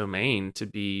one-word domain to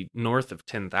be north of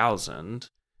 10,000.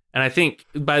 And I think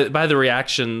by the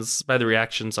reactions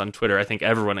on Twitter, I think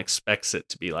everyone expects it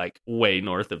to be like way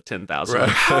north of 10,000. Right.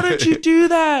 Like, how did you do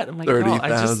that? I'm like,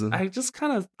 30,000. No, I just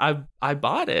kind of I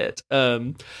bought it.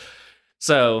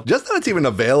 So just that it's even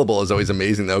available is always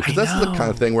amazing, though, because that's the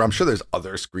kind of thing where I'm sure there's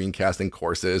other screencasting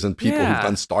courses and people who've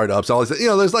done startups. All this,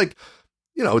 there's like,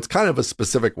 it's kind of a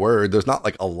specific word. There's not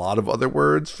like a lot of other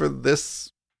words for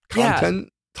this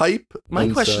content type. My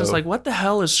question is like, what the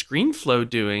hell is ScreenFlow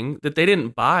doing that they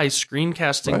didn't buy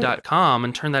screencasting.com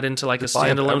and turn that into like a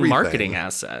standalone marketing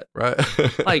asset? Right.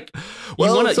 Like, you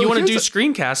want to do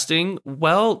screencasting?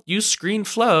 Well, use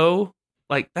ScreenFlow.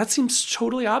 Like, that seems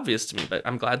totally obvious to me, but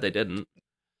I'm glad they didn't.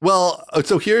 Well,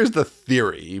 so here's the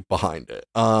theory behind it,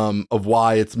 of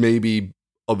why it's maybe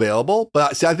available.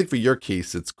 But see, I think for your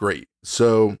case, it's great.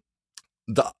 So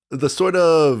the sort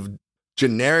of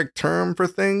generic term for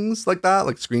things like that,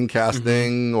 like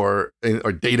screencasting or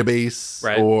database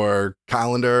or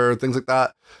calendar, things like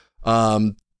that,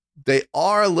 they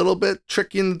are a little bit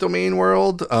tricky in the domain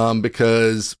world,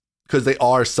 because they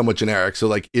are somewhat generic. So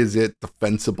like, is it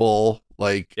defensible?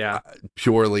 Like,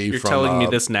 purely You're from telling me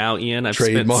this now, Ian. I've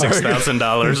trademark. spent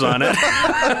 $6,000 on it.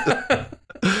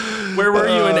 Where were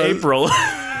you in April? No.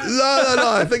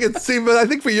 I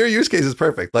think for your use case, it's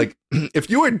perfect. Like, if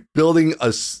you were building a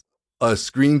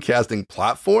screencasting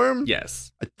platform,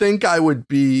 yes, I think I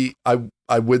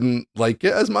wouldn't like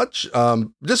it as much.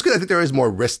 Just because I think there is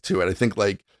more risk to it. I think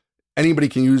like anybody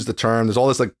can use the term. There's all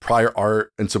this like prior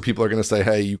art. And so people are going to say,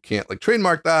 hey, you can't like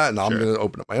trademark that. And I'm going to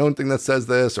open up my own thing that says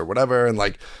this or whatever. And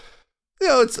like,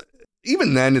 it's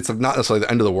even then it's not necessarily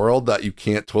the end of the world that you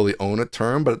can't totally own a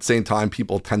term. But at the same time,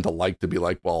 people tend to like to be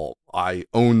like, well, I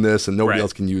own this and nobody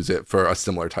else can use it for a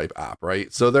similar type app.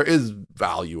 Right. So there is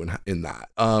value in that.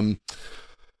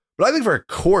 But I think for a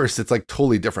course, it's like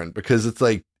totally different because it's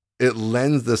like, it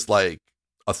lends this like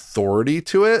authority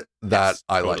to it that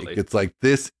I like. It's like,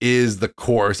 this is the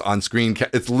course on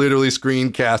it's literally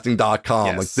screencasting.com.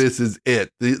 Yes. Like, this is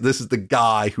it. This is the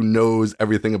guy who knows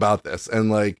everything about this. And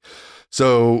like,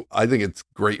 so I think it's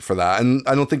great for that. And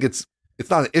I don't think it's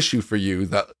not an issue for you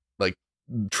that like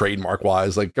trademark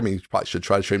wise, like, I mean, you probably should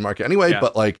try to trademark it anyway,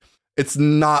 but like, it's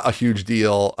not a huge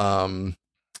deal.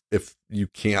 If you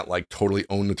can't like totally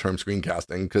own the term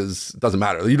screencasting, because it doesn't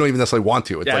matter. You don't even necessarily want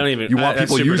to. It's you want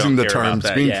people using the term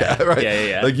screencast, right?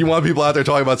 Yeah. Like, you want people out there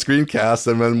talking about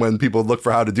screencasts, and then when people look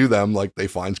for how to do them, like, they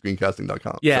find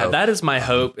screencasting.com. Yeah, so that is my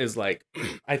hope, is like,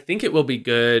 I think it will be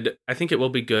good. I think it will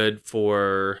be good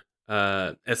for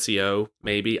SEO,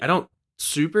 maybe. I don't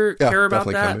super care about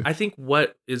that. I think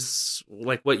what is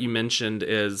like what you mentioned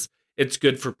is it's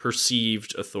good for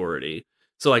perceived authority.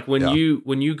 So like when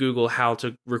you Google how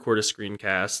to record a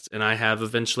screencast, and I have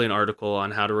eventually an article on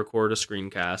how to record a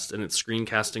screencast, and it's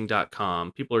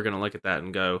screencasting.com, people are going to look at that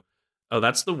and go, oh,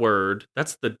 that's the word,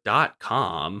 that's the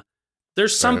 .com.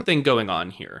 There's something going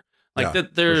on here.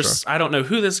 Like there's, I don't know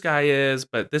who this guy is,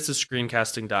 but this is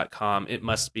screencasting.com. It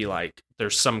must be like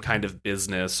there's some kind of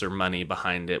business or money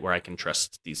behind it where I can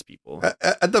trust these people.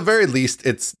 At the very least,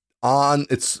 it's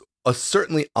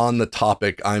certainly on the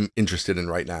topic I'm interested in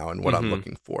right now and what I'm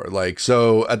looking for. Like,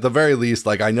 so at the very least,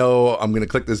 like, I know I'm going to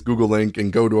click this Google link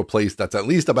and go to a place that's at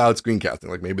least about screencasting.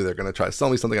 Like, maybe they're going to try to sell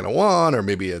me something I don't want, or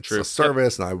maybe it's a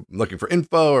service and I'm looking for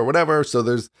info or whatever. So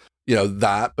there's,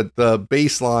 that, but the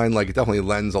baseline, like, it definitely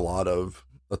lends a lot of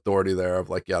authority there of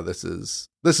like, this is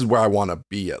where I want to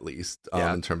be, at least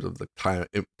in terms of the type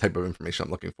of information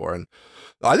I'm looking for. And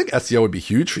I think SEO would be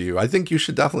huge for you. I think you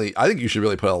should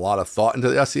really put a lot of thought into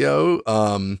the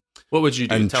SEO. What would you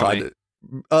do? Tell me.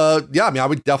 I mean, I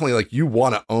would definitely, like, you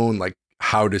want to own like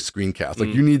how to screencast.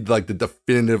 Like, you need like the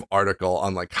definitive article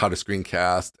on like how to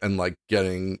screencast and like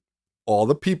getting all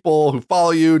the people who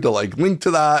follow you to like link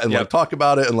to that and like talk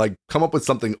about it and like come up with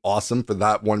something awesome for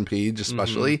that one page,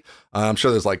 especially. I'm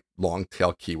sure there's like long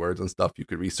tail keywords and stuff you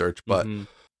could research, but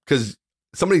because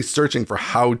somebody's searching for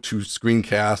how to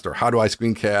screencast or how do I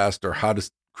screencast or how to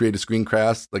create a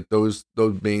screencast, like those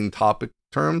main topic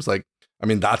terms, like, I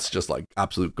mean, that's just like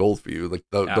absolute gold for you. Like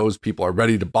those people are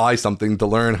ready to buy something to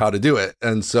learn how to do it.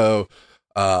 And so,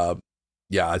 I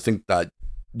think that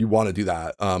you want to do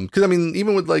that. Cause I mean,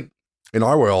 even with like in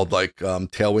our world, like,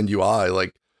 Tailwind UI,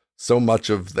 like so much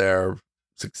of their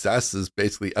success is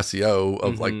basically SEO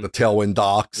of like the Tailwind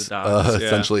docs,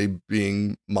 essentially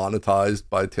being monetized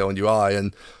by Tailwind UI.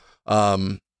 And,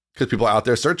 because people are out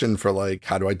there searching for like,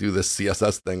 how do I do this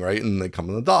CSS thing, right? And they come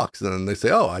in the docs and then they say,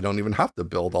 oh, I don't even have to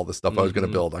build all this stuff I was going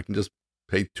to build. I can just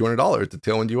pay $200 to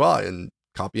Tailwind UI and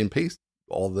copy and paste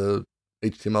all the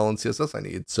HTML and CSS I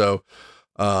need. So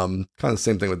kind of the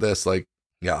same thing with this. Like,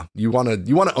 you want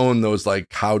to own those like,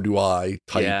 how do I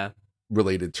type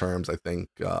related terms, I think,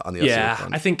 on the SEO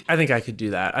front. I think I could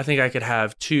do that. I think I could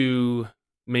have 2,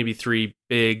 maybe 3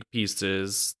 big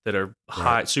pieces that are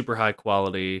super high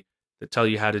quality, that tell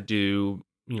you how to do,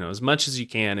 as much as you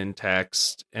can in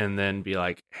text, and then be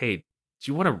like, hey, do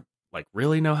you want to like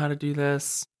really know how to do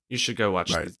this? You should go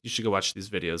watch. You should go watch these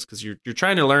videos, because you're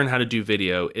trying to learn how to do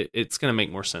video. It's going to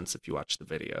make more sense if you watch the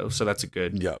video. So that's a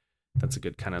good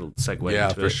kind of segue. Yeah,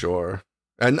 into for sure.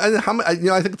 And how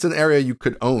I think it's an area you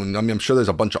could own. I mean, I'm sure there's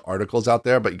a bunch of articles out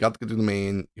there, but you got to go to the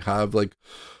domain. You have like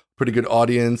pretty good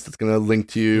audience that's going to link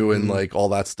to you and like all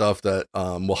that stuff that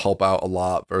will help out a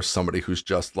lot versus somebody who's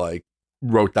just like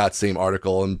wrote that same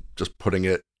article and just putting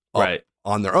it up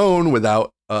on their own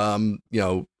without an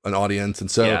audience. And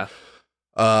so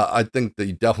I think that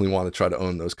you definitely want to try to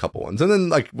own those couple ones. And then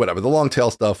like whatever, the long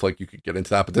tail stuff, like you could get into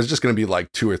that, but there's just going to be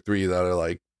like 2 or 3 that are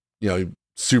like,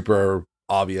 super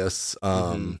obvious.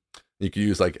 You could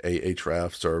use like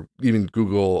Ahrefs, or even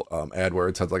Google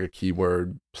AdWords has like a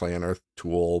keyword planner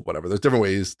tool, whatever. There's different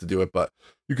ways to do it, but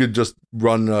you could just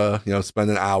run,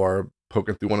 spend an hour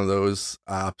poking through one of those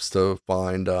apps to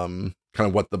find kind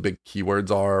of what the big keywords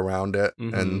are around it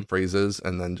and phrases,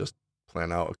 and then just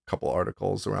plan out a couple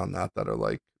articles around that are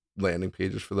like landing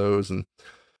pages for those. And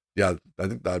I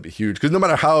think that'd be huge, because no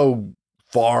matter how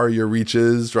far your reach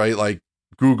is, right, like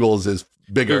Google's is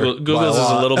bigger. Google's is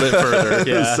a little bit further.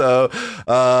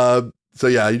 Yeah. So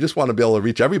you just want to be able to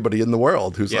reach everybody in the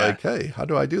world who's like, hey, how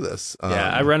do I do this?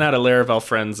 I run out of Laravel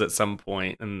friends at some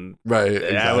point, and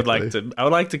exactly. I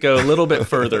would like to go a little bit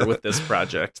further with this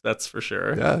project. That's for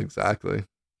sure. Yeah, exactly.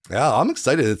 Yeah, I'm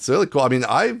excited. It's really cool. I mean,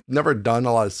 I've never done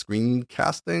a lot of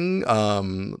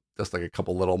screencasting. Just like a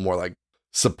couple little more like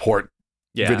support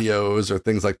videos or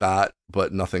things like that,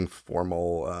 but nothing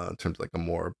formal in terms of like a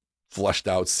more fleshed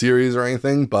out series or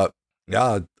anything. But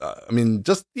I mean,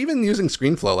 just even using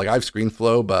ScreenFlow, like I have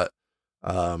ScreenFlow, but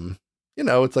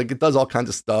it's like it does all kinds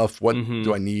of stuff. What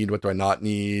do I need? What do I not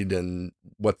need? And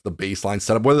what's the baseline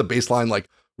setup? What are the baseline like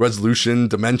resolution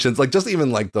dimensions? Like just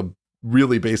even like the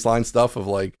really baseline stuff of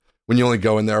like when you only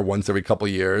go in there once every couple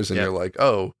of years and you're like,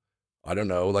 oh, I don't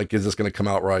know, like is this going to come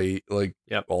out right? Like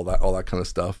all that kind of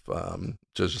stuff.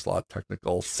 Just a lot of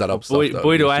technical setup stuff.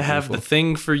 Boy, do I have the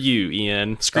thing for you,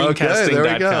 Ian.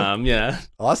 Screencasting.com. Yeah.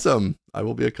 Awesome. I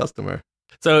will be a customer.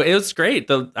 So it was great.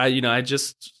 I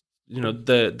just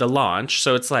the launch.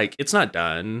 So it's like it's not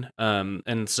done.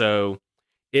 And so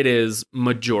it is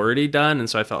majority done. And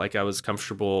so I felt like I was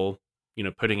comfortable,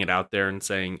 putting it out there and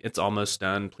saying it's almost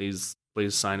done. Please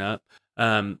sign up.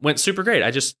 Went super great.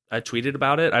 I tweeted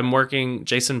about it.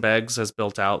 Jason Beggs has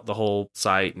built out the whole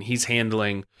site, and he's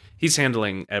handling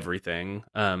everything.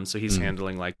 So he's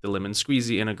handling like the Lemon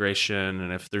Squeezy integration,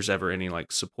 and if there's ever any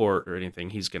like support or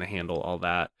anything, he's going to handle all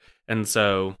that. And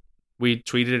so we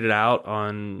tweeted it out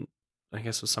on, I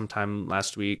guess it was sometime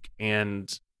last week,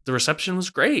 and the reception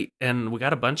was great. And we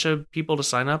got a bunch of people to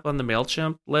sign up on the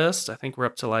MailChimp list. I think we're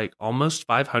up to like almost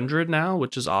 500 now,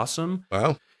 which is awesome.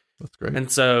 Wow. That's great.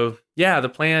 And so,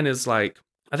 the plan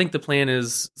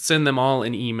is send them all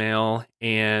an email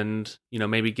and,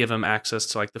 maybe give them access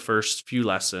to like the first few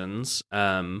lessons.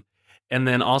 And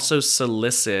then also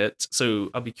solicit. So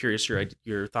I'll be curious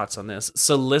your thoughts on this.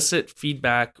 Solicit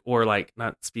feedback, or like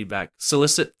not feedback,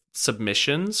 solicit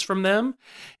submissions from them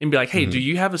and be like, hey, do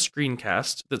you have a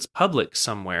screencast that's public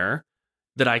somewhere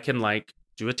that I can like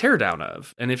do a teardown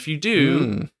of? And if you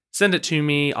do, send it to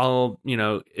me. I'll,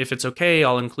 if it's okay,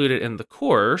 I'll include it in the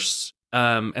course.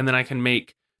 And then I can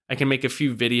make a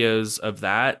few videos of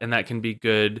that, and that can be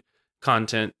good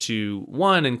content to,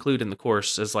 one, include in the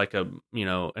course as like a,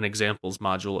 an examples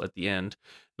module at the end,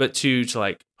 but two, to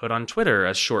like put on Twitter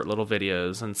as short little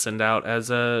videos and send out as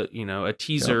a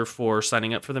teaser for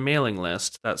signing up for the mailing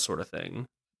list, that sort of thing.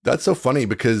 That's so funny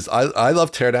because I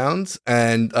love teardowns,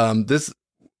 and this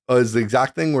is the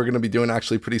exact thing we're going to be doing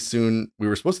actually pretty soon. We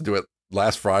were supposed to do it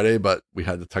last Friday, but we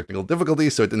had the technical difficulty,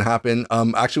 so it didn't happen.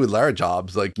 Actually with Lara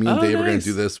Jobs, like me and Dave are going to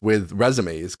do this with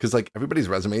resumes, because like everybody's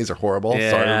resumes are horrible. Yeah.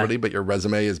 Sorry everybody, but your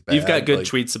resume is bad. You've got good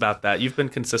tweets about that. You've been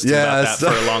consistent about that for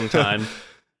a long time.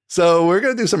 So we're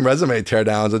going to do some resume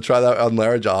teardowns and try that on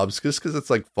Lara Jobs, just because it's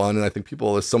like fun. And I think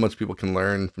there's so much people can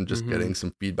learn from just getting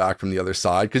some feedback from the other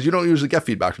side, because you don't usually get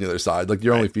feedback from the other side. Like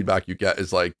your only feedback you get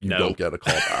is like, you don't get a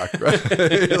call back, right?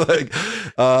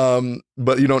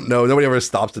 But you don't know. Nobody ever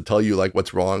stops to tell you like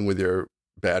what's wrong with your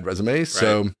bad resume. Right.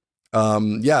 So, so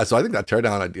I think that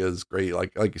teardown idea is great.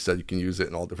 Like you said, you can use it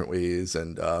in all different ways.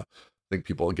 And I think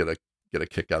people get a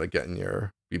kick out of getting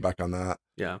your feedback on that.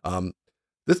 Yeah.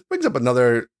 This brings up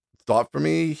another thought for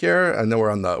me here. I know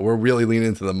we're really leaning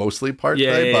into the mostly part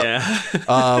today, but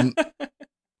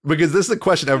because this is a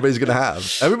question everybody's going to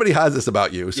have. Everybody has this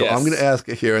about you. So I'm going to ask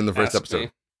it here in the first episode. Me.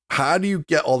 How do you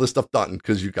get all this stuff done?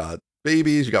 Because you got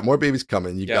babies, you got more babies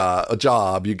coming, you got a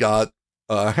job, you got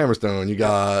Hammerstone, you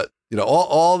got, you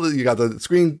got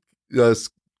the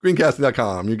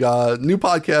screencasting.com, you got new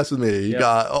podcasts with me, you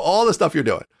got all the stuff you're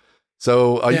doing.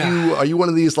 So are you one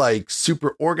of these like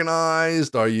super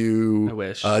organized? Are you? I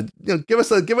wish. Give us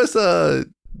a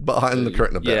behind the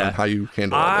curtain a bit on how you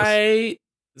handle all this.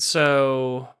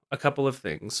 So a couple of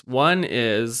things. One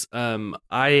is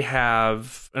I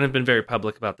have, and I've been very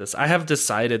public about this, I have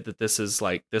decided that this is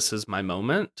my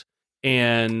moment,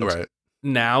 and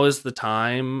now is the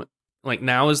time. Like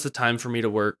now is the time for me to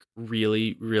work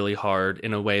really, really hard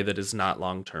in a way that is not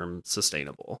long-term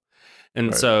sustainable,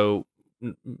 and so.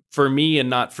 For me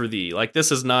and not for thee. Like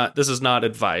this is not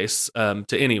advice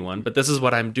to anyone, but this is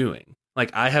what I'm doing. Like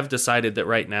I have decided that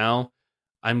right now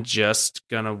I'm just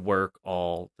gonna work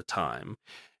all the time.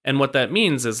 And what that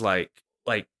means is like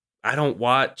I don't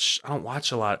watch a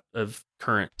lot of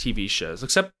current TV shows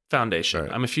except Foundation.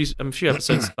 Right. I'm a few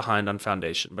episodes behind on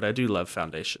Foundation, but I do love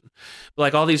Foundation. But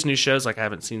like all these new shows, like I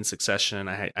haven't seen Succession.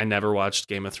 I never watched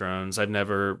Game of Thrones. I've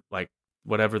never like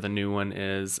whatever the new one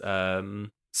is.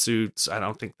 Suits, I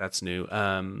don't think that's new.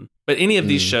 But any of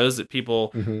these shows that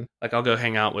people like, I'll go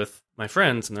hang out with my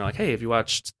friends and they're like, hey, have you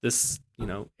watched this,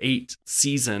 8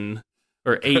 season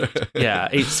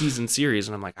series?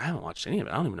 And I'm like, I haven't watched any of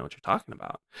it. I don't even know what you're talking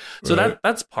about. So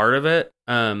that's part of it.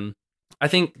 I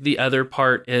think the other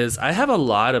part is I have a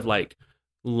lot of like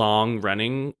long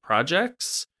running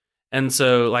projects. And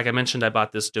so, like I mentioned, I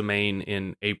bought this domain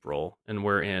in April, and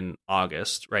we're in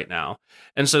August right now.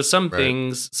 And so some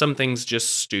things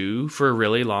just stew for a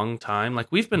really long time. Like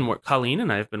Colleen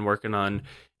and I have been working on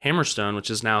Hammerstone, which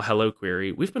is now Hello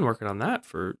Query. We've been working on that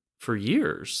for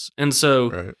years. And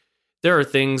so there are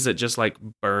things that just like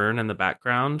burn in the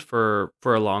background for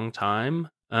a long time.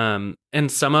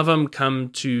 And some of them come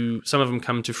to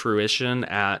fruition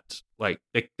at like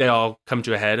they all come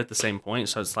to a head at the same point.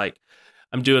 So it's like,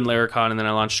 I'm doing Laracon, and then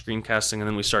I launch Screencasting, and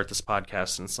then we start this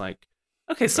podcast, and it's like,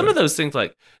 okay, some of those things,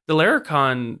 like the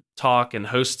Laracon talk and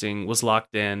hosting was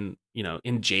locked in,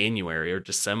 in January or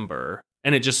December,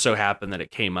 and it just so happened that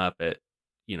it came up at,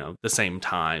 the same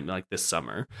time, like this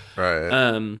summer.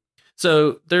 Right.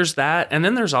 So there's that, and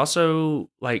then there's also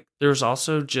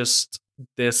just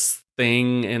this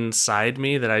thing inside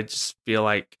me that I just feel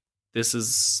like this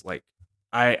is like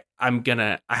I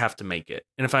have to make it,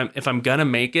 and if I'm gonna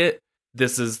make it,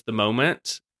 this is the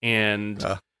moment. And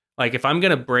like, if I'm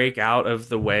going to break out of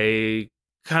the way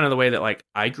that like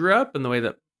I grew up and the way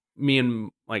that me and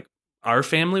like our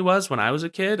family was when I was a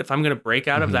kid, if I'm going to break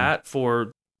out of that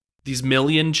for these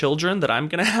million children that I'm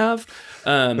going to have,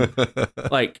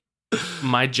 like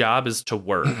my job is to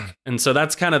work. And so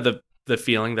that's kind of the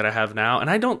feeling that I have now. And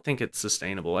I don't think it's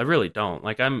sustainable. I really don't.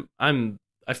 Like I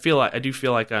do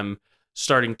feel like I'm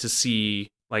starting to see,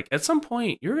 like at some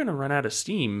point you're going to run out of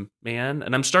steam, man.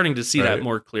 And I'm starting to see that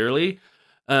more clearly.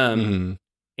 And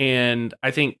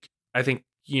I think,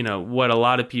 what a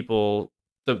lot of people,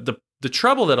 the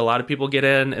trouble that a lot of people get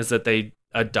in is that they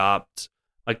adopt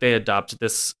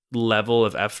this level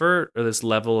of effort or this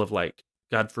level of like,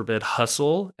 God forbid,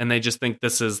 hustle. And they just think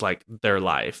this is like their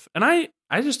life. And I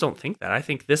just don't think that. I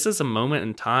think this is a moment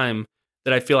in time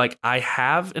that I feel like I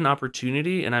have an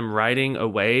opportunity and I'm riding a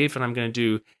wave, and I'm going to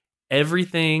do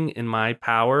everything in my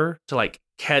power to like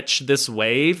catch this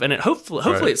wave, and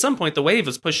hopefully at some point the wave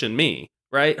is pushing me,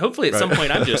 right? Hopefully at some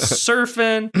point I'm just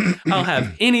surfing. I'll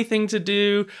have anything to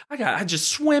do. I'm just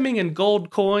swimming in gold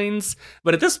coins.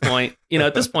 But at this point,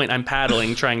 I'm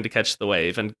paddling, trying to catch the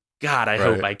wave. And God, I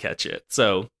hope I catch it.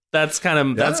 So that's kind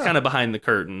of behind the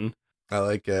curtain. I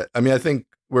like it. I mean, I think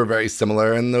we're very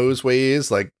similar in those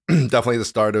ways. Like definitely the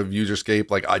start of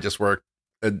Userscape, like I just worked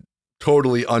a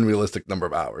totally unrealistic number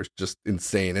of hours, just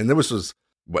insane. And this was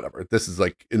whatever. This is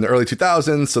like in the early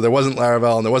 2000s. So there wasn't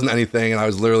Laravel and there wasn't anything. And I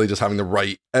was literally just having to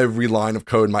write every line of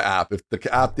code in my app. If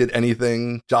the app did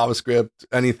anything, JavaScript,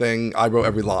 anything, I wrote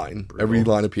every line of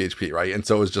PHP. Right. And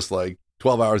so it was just like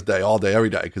 12 hours a day, all day, every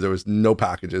day, because there was no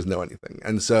packages, no anything.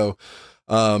 And so,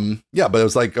 but it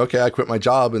was like, okay, I quit my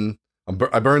job and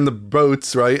I burned the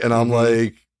boats. Right. And I'm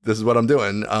like, this is what I'm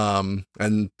doing. And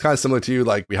kind of similar to you,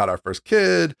 like we had our first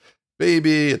kid,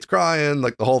 baby, it's crying,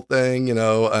 like the whole thing,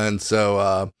 and so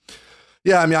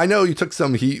I mean, I know you took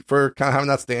some heat for kind of having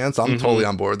that stance. I'm totally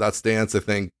on board with that stance. I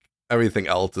think everything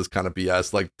else is kind of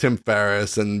BS, like Tim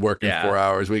Ferriss and working 4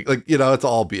 hours a week, like it's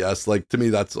all BS. Like to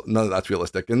me, none of that's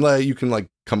realistic. And like you can like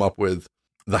come up with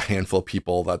the handful of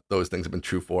people that those things have been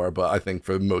true for, but I think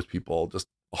for most people, just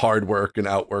hard work and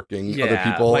outworking other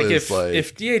people, like if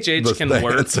DHH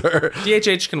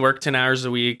can work 10 hours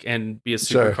a week and be a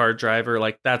supercar driver,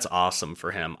 like that's awesome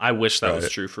for him. I wish that was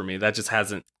true for me. That just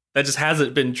hasn't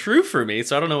been true for me.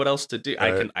 So I don't know what else to do.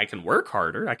 I can work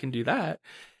harder. I can do that.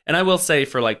 And I will say,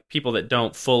 for like people that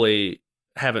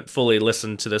haven't fully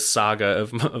listened to this saga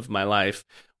of my life,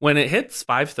 when it hits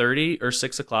 5:30 or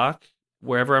 6 o'clock,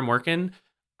 wherever I'm working,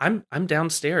 I'm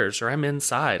downstairs or I'm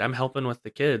inside. I'm helping with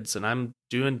the kids and I'm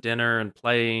doing dinner and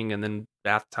playing and then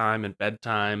bath time and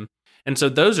bedtime. And so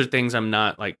those are things I'm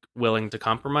not like willing to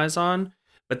compromise on.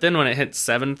 But then when it hits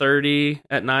 7:30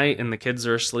 at night and the kids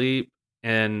are asleep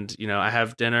and, I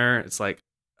have dinner, it's like,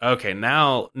 okay,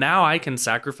 now I can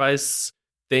sacrifice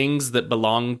things that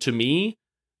belong to me.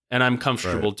 And I'm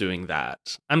comfortable doing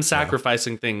that. I'm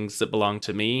sacrificing things that belong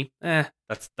to me.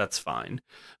 That's fine.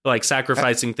 But like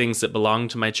sacrificing things that belong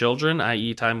to my children,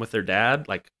 i.e. time with their dad,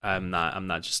 like I'm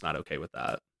not okay with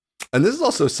that. And this is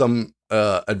also some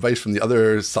advice from the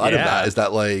other side of that, is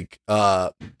that like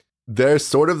there's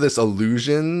sort of this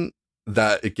illusion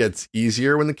that it gets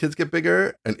easier when the kids get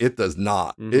bigger, and it does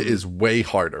not. It is way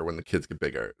harder when the kids get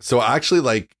bigger. So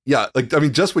actually,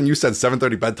 just when you said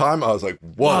 7:30 bedtime, I was like,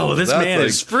 whoa, this man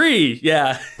is free.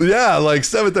 Yeah, like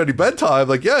 7:30 bedtime.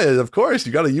 Like, of course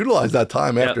you got to utilize that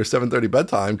time after 7:30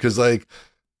 bedtime, because like,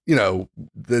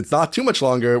 it's not too much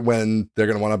longer when they're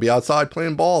going to want to be outside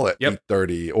playing ball at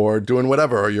 8:30 or doing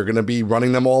whatever, or you're going to be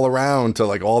running them all around to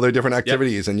like all their different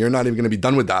activities, and you're not even going to be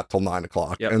done with that till 9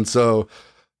 o'clock. And so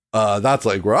that's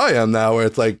like where I am now, where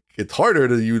it's like it's harder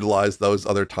to utilize those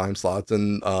other time slots.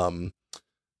 And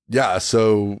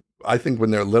so I think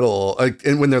when they're little,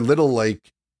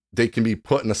 like they can be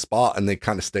put in a spot and they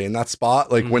kind of stay in that spot.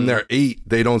 Like when they're 8,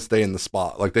 they don't stay in the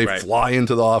spot. Like they fly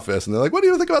into the office and they're like, what do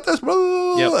you think about this?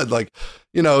 And like,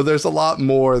 there's a lot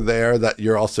more there that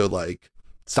you're also like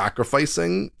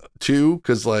sacrificing too,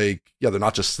 because like they're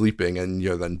not just sleeping and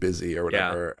you're then busy or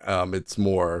whatever. It's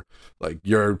more like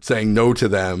you're saying no to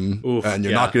them and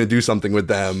you're not going to do something with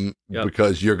them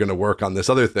because you're going to work on this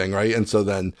other thing, right? And so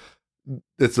then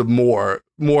it's a more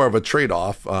of a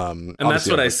trade-off, and that's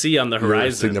what I see on the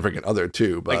horizon. Significant other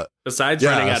too, but like, besides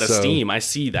running out of steam, I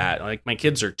see that like my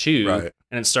kids are 2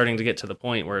 and it's starting to get to the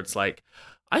point where it's like,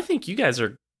 I think you guys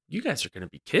are going to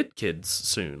be kids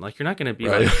soon. Like you're not going to be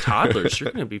like toddlers.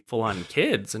 You're going to be full on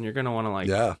kids, and you're going to want to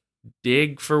like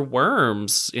dig for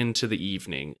worms into the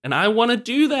evening. And I want to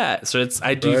do that. So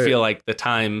I do feel like the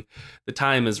time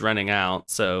is running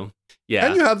out. So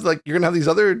and you have like, you're going to have these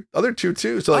other 2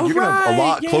 too. So like you're going to have a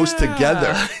lot close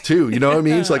together too. You know what I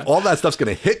mean? So like all that stuff's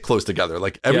going to hit close together.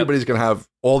 Like everybody's going to have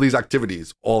all these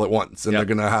activities all at once, and they're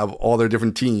going to have all their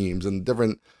different teams and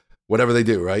different whatever they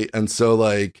do. Right. And so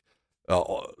like,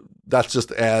 that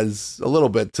just adds a little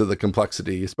bit to the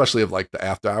complexity, especially of like the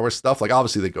after hours stuff. Like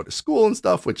obviously they go to school and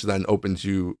stuff, which then opens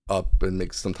you up and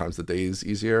makes sometimes the days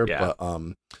easier.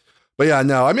 But yeah,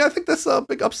 no, I mean, I think that's a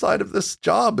big upside of this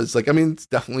job is like, I mean, it's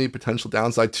definitely a potential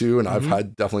downside too. And I've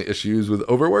had definitely issues with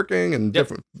overworking and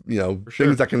different,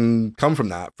 things that can come from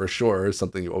that for sure is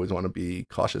something you always want to be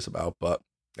cautious about. But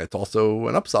it's also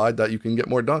an upside that you can get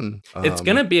more done. It's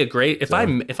going to be a great, if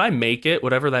I make it,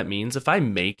 whatever that means, if I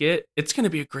make it, it's going to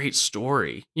be a great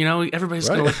story. Everybody's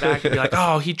going to look back and be like,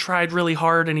 oh, he tried really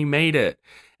hard and he made it.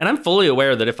 And I'm fully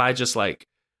aware that if I just like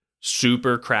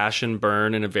super crash and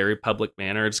burn in a very public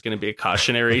manner, it's going to be a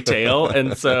cautionary tale.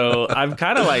 And so I'm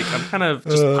kind of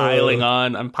just piling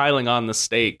on the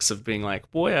stakes of being like,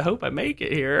 boy, I hope I make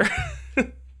it here.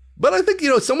 But I think,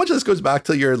 so much of this goes back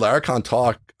to your Laracon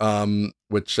talk,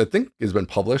 which I think has been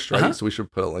published, right? So we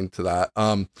should put a link to that.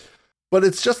 But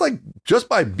it's just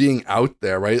by being out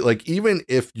there, right? Like, even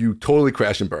if you totally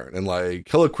crash and burn and like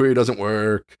Hello Query doesn't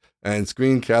work and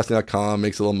screencasting.com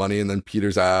makes a little money and then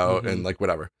peters out and like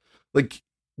whatever, like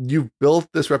you've built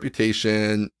this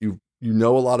reputation, you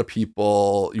know a lot of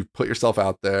people, you've put yourself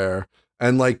out there,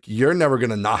 and like you're never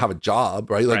going to not have a job,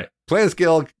 right? Like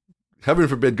PlanetScale, heaven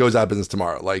forbid, goes out of business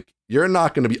tomorrow. Like you're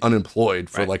not going to be unemployed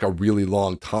for like a really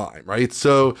long time, right?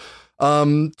 So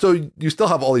you still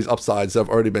have all these upsides that have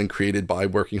already been created by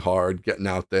working hard, getting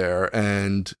out there,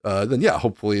 and then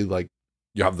hopefully like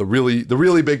you have the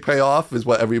really big payoff is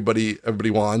what everybody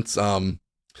wants.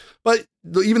 But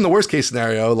even the worst case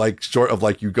scenario, like short of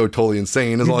like you go totally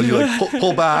insane, as long as you like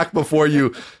pull back before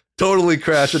you totally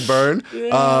crash and burn.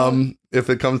 If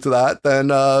it comes to that, then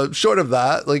short of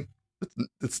that, like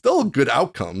it's still good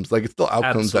outcomes. Like it's still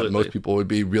outcomes that most people would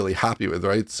be really happy with,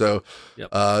 right? So,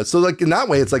 so like in that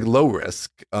way, it's like low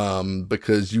risk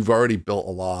because you've already built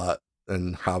a lot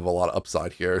and have a lot of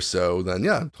upside here. So then,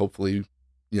 hopefully,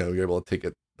 you're able to take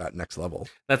it that next level.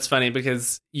 That's funny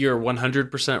because you're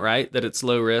 100% right that it's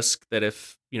low risk, that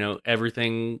if,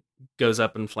 everything goes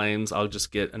up in flames, I'll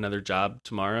just get another job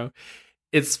tomorrow.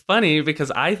 It's funny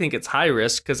because I think it's high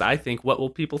risk because I think, what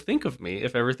will people think of me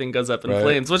if everything goes up in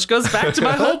flames? Which goes back to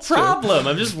my whole problem.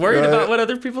 I'm just worried about what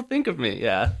other people think of me.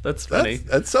 Yeah, that's funny.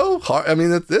 That's so hard. I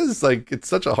mean, it is like, it's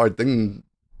such a hard thing,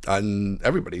 and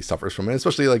everybody suffers from it,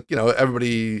 especially like,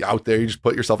 everybody out there, you just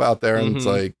put yourself out there and it's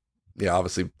like,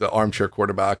 obviously the armchair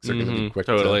quarterbacks are going to be quick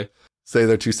to say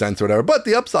their 2 cents or whatever. But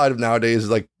the upside of nowadays is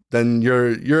like, then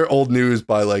you're old news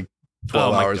by like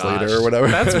 12 hours later or whatever.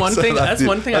 That's one thing. That's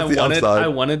one thing I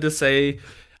wanted to say.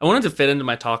 I wanted to fit into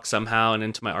my talk somehow and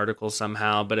into my article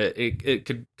somehow, but it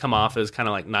could come off as kind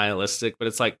of like nihilistic. But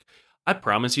it's like, I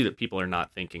promise you that people are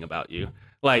not thinking about you.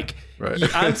 Like,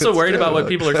 I'm so worried about what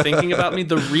people are thinking about me.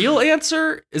 The real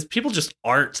answer is people just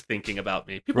aren't thinking about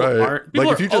me. People aren't. People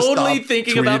are only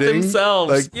thinking about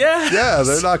themselves. Like,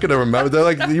 they're not going to remember. They're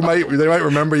like, they might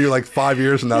remember you like 5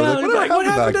 years from now. Like, what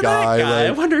happened to that guy? Like, I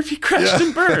wonder if he crashed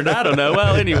and burned. I don't know.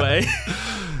 Well, anyway.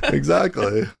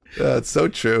 Exactly. Yeah, it's so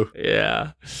true.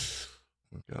 Yeah.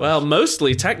 Well,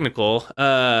 mostly technical.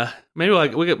 Maybe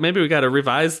we got to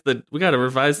revise the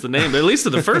name, at least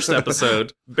of the first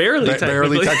episode. Barely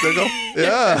technical.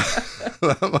 Yeah,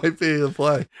 that might be the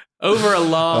play. Over a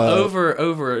long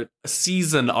over a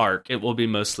season arc, it will be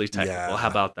mostly technical. Yeah, how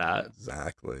about that?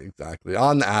 Exactly.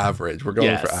 On average, we're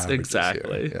going for average.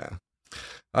 Exactly. Here. Yeah.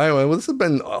 Anyway, well, this has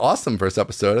been awesome first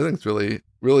episode. I think it's really,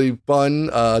 really fun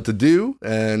to do,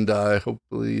 and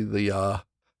hopefully the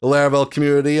Laravel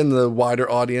community and the wider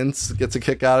audience gets a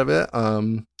kick out of it.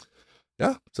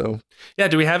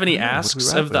 Do we have any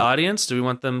asks of the audience? Do we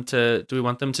want them to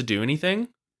do anything?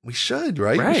 We should,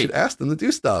 right? We should ask them to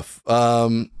do stuff.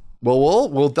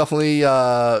 We'll definitely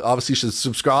obviously should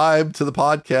subscribe to the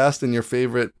podcast in your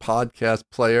favorite podcast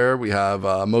player. We have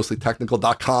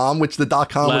mostlytechnical.com, which the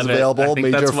 .com is available.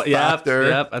 Major factor.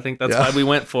 Yep. I think that's why we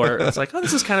went for it. It's like,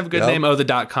 this is kind of a good name. Oh, the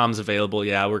 .com's available.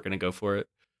 Yeah, we're gonna go for it.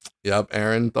 Yep,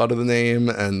 Aaron thought of the name,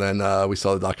 and then we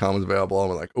saw the .com was available, and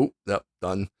we're like, oh, yep,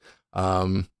 done.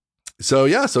 So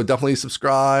definitely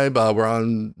subscribe.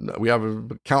 We have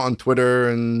an account on Twitter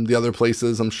and the other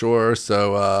places, I'm sure.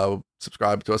 So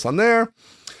subscribe to us on there.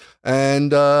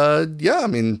 And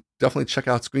definitely check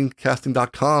out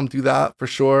screencasting.com. Do that for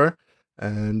sure.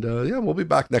 And we'll be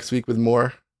back next week with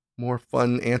more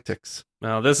fun antics.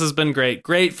 Well, this has been great.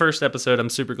 Great first episode. I'm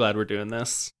super glad we're doing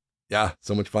this. Yeah,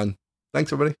 so much fun.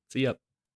 Thanks, everybody. See ya.